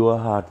give you a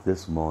heart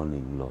this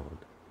morning, Lord.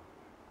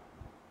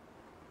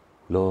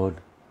 Lord,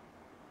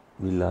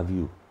 we love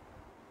you.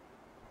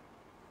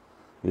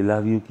 We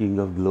love you, King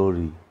of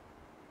glory.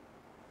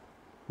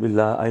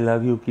 I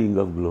love you, King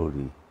of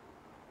glory.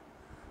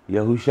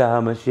 Yahushua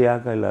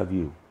HaMashiach, I love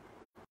you.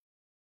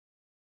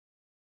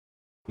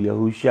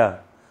 Yahushua,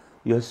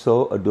 you're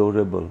so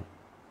adorable.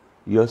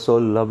 You're so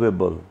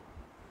lovable.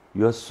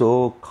 You're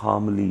so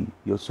calmly.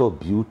 You're so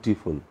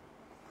beautiful.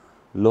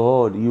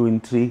 Lord, you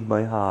intrigue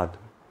my heart.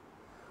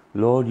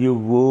 Lord, you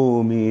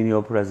woo me in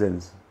your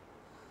presence.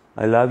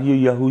 I love you,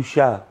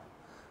 Yahushua.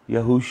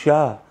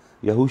 Yahushua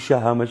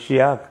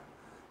HaMashiach,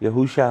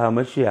 Yahushua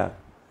HaMashiach,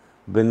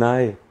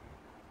 Benai,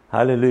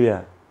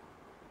 hallelujah,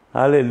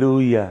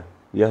 hallelujah,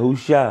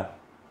 Yahusha,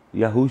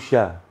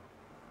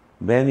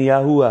 Ben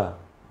Yahuwah,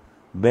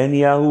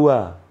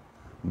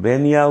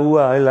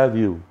 I love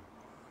you,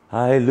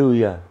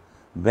 hallelujah,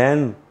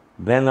 Ben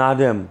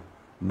Adam,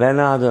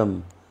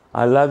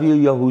 I love you,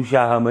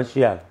 Yahushua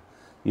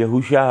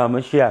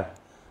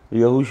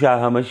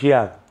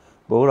HaMashiach,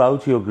 pour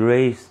out your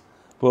grace,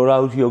 pour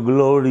out your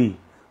glory,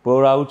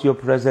 pour out your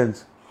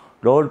presence.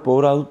 Lord,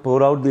 pour out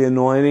the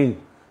anointing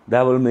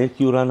that will make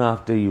you run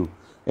after you.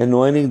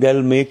 Anointing that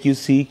will make you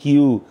seek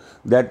you.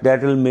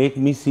 That will make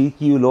me seek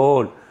you,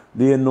 Lord.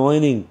 The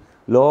anointing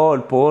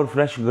Lord, pour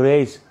fresh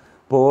grace,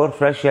 pour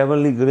fresh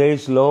heavenly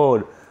grace,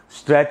 Lord.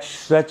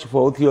 Stretch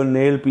forth your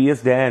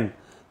nail-pierced hand.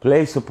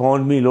 Place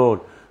upon me, Lord,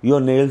 your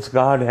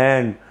nail-scarred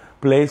hand.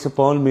 Place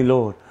upon me,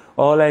 Lord.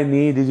 All I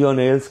need is your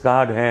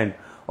nail-scarred hand.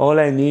 All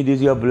I need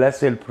is your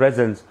blessed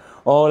presence.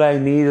 All I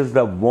need is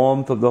the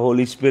warmth of the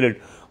Holy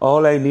Spirit.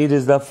 All I need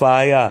is the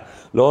fire.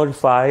 Lord,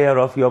 fire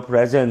of your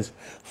presence.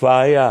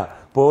 Fire.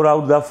 Pour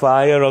out the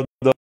fire of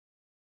the...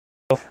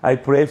 I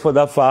pray for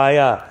the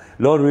fire.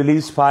 Lord,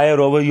 release fire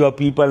over your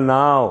people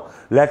now.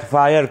 Let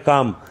fire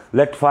come.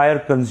 Let fire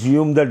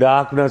consume the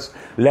darkness.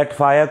 Let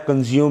fire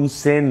consume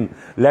sin.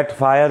 Let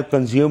fire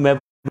consume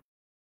every...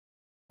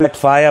 Let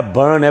fire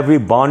burn every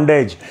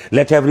bondage.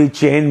 Let every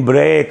chain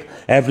break.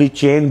 Every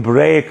chain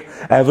break.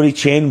 Every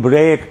chain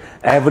break.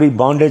 Every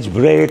bondage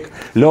break.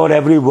 Lord,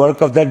 every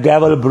work of the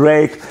devil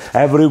break.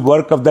 Every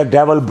work of the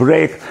devil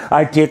break.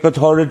 I take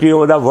authority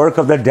over the work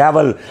of the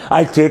devil.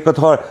 I take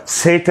authority.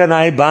 Satan,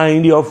 I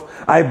bind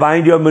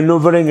your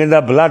maneuvering in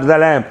the blood of the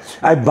Lamb.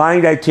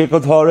 I take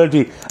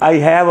authority. I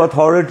have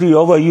authority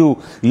over you.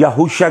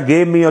 Yahusha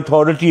gave me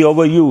authority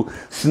over you.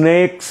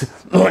 Snakes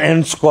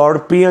and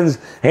scorpions,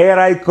 here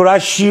I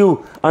crush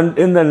you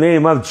in the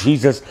name of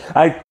Jesus.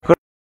 I crush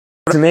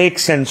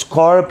snakes and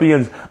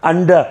scorpions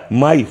under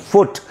my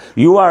foot.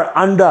 You are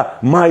under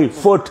my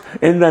foot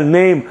in the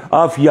name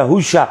of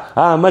Yahusha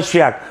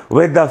HaMashiach.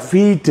 With the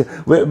feet,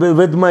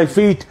 with my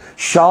feet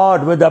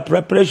shod with the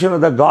preparation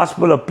of the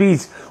gospel of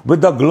peace,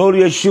 with the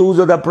glorious shoes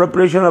of the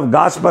preparation of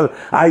gospel,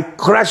 I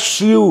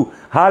crush you.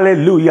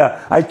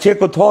 Hallelujah. I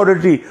take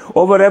authority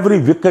over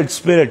every wicked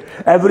spirit,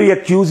 every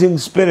accusing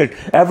spirit,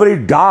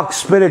 every dark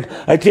spirit.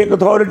 I take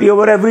authority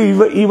over every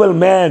evil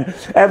man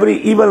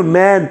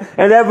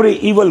and every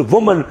evil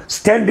woman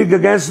standing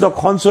against the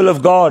counsel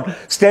of God,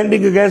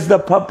 standing against the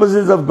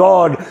purposes of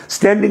God,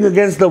 standing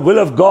against the will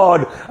of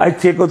God. I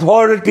take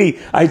authority.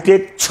 I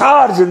take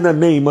charge in the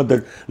name of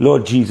the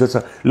Lord Jesus.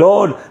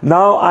 Lord,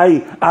 now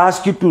I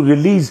ask you to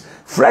release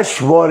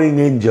fresh warring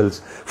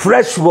angels.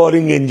 Fresh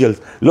warring angels.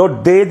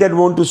 Lord, they that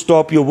want to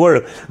stop your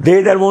word,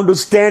 they that want to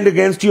stand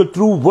against your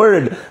true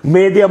word,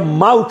 may their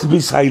mouth be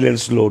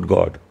silenced, Lord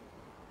God.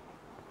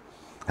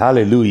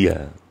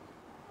 Hallelujah.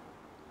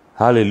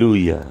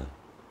 Hallelujah.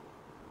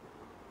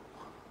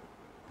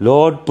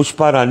 Lord,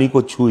 Pushpa रानी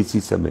को छू इसी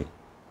समय.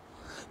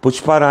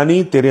 पुष्पा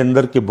रानी, तेरे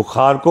अंदर के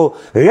बुखार को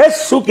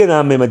यीशु के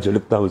नाम में मैं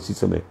झड़कता हूं इसी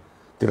समय.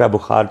 तेरा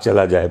बुखार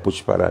चला जाए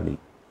पुष्पा रानी,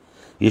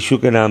 यीशु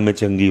के नाम में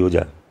चंगी हो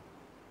जा.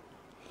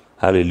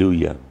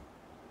 हालेलुया.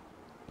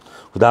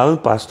 खुदावंद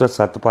पास्टर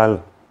सतपाल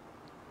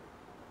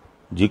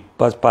जी,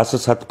 पास्टर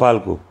सतपाल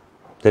को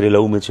तेरे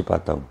लहू में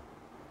छिपाता हूं.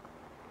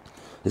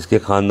 इसके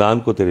खानदान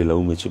को तेरे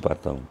लहू में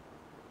छिपाता हूं.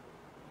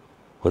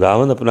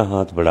 खुदावंद अपना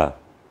हाथ बढ़ा.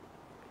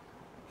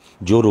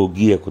 जो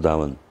रोगी है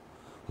खुदावंद,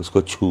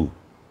 उसको छू.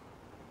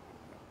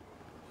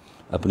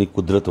 अपनी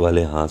कुदरत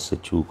वाले हाथ से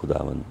छू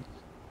खुदावंद.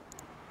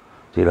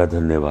 तेरा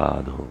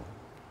धन्यवाद हो.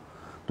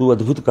 तू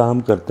अद्भुत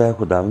काम करता है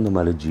खुदावंद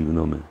हमारे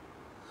जीवनों में.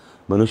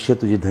 मनुष्य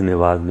तुझे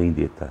धन्यवाद नहीं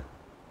देता,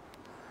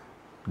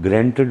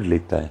 ग्रांटेड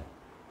लेता है.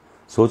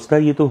 सोचता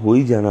है ये तो हो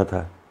ही जाना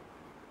था.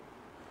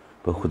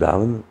 पर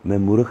खुदावंद, मैं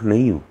मूर्ख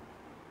नहीं हूं.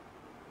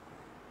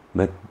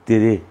 मैं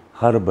तेरे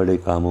हर बड़े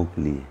कामों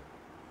के लिए,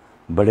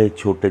 बड़े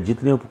छोटे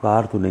जितने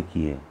उपकार तूने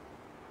किए,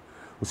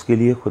 उसके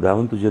लिए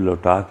खुदावंद तुझे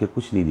लौटा के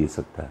कुछ नहीं दे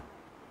सकता.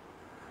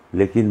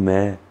 लेकिन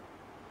मैं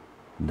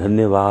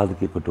धन्यवाद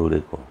के कटोरे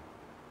को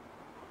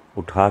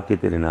उठा के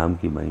तेरे नाम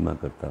की महिमा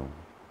करता हूँ.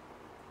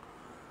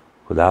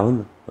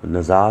 खुदावंद,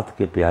 नजात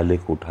के प्याले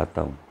को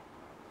उठाता हूँ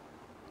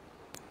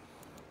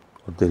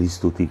और तेरी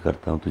स्तुति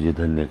करता हूँ. तुझे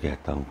धन्य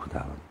कहता हूँ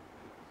खुदावंद.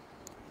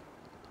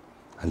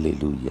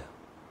 हालेलुया.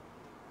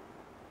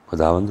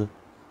 खुदावंद,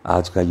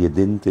 आज का ये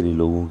दिन तेरे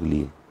लोगों के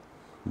लिए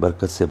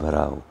बरकत से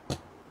भरा हो.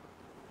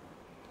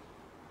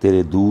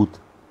 तेरे दूत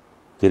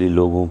तेरे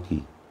लोगों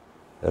की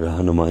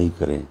रहनुमाई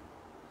करें.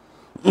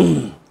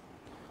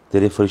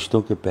 तेरे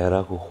फरिश्तों के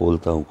पहरा को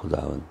खोलता हूँ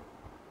खुदावंद.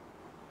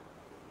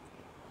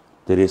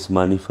 तेरे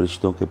आसमानी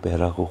फरिश्तों के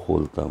पहरा को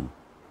खोलता हूँ.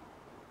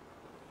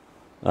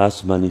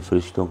 आसमानी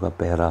फरिश्तों का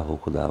पहरा हो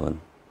खुदावंद.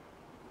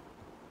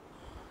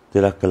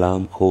 तेरा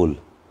कलाम खोल.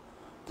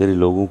 तेरे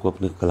लोगों को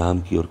अपने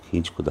कलाम की ओर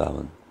खींच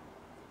खुदावंद,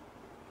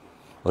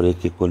 और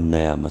एक एक को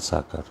नया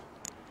मसा कर.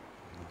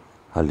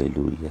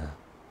 Hallelujah.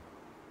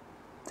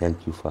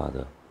 Thank you,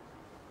 Father.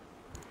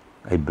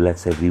 I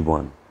bless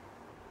everyone.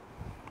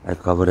 I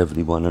cover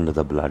everyone under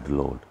the blood,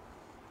 Lord.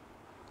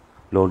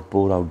 Lord,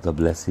 pour out the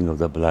blessing of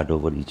the blood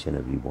over each and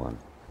every one.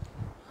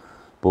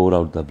 Pour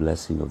out the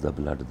blessing of the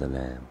blood of the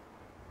Lamb.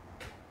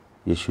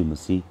 यीशु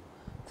मसीह,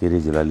 तेरे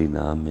जलाली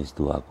नाम में इस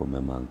दुआ को मैं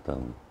मांगता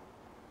हूँ.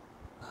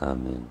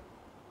 आमीन.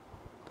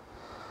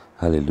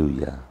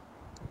 हालेलुया.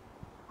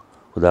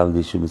 खुदावंद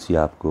यीशु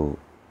मसीह आपको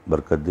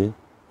बरकत दे.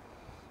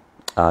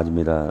 आज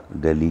मेरा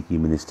दिल्ली की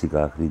मिनिस्ट्री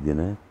का आखिरी दिन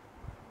है.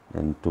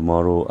 And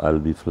tomorrow I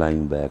will be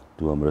flying back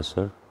to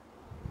Amritsar.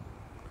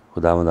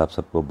 खुदावंद आप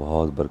सबको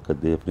बहुत बरकत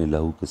दे. अपने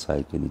लहू के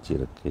साए के नीचे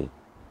रखे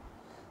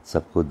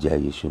सबको. जय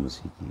यीशु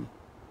मसीह की.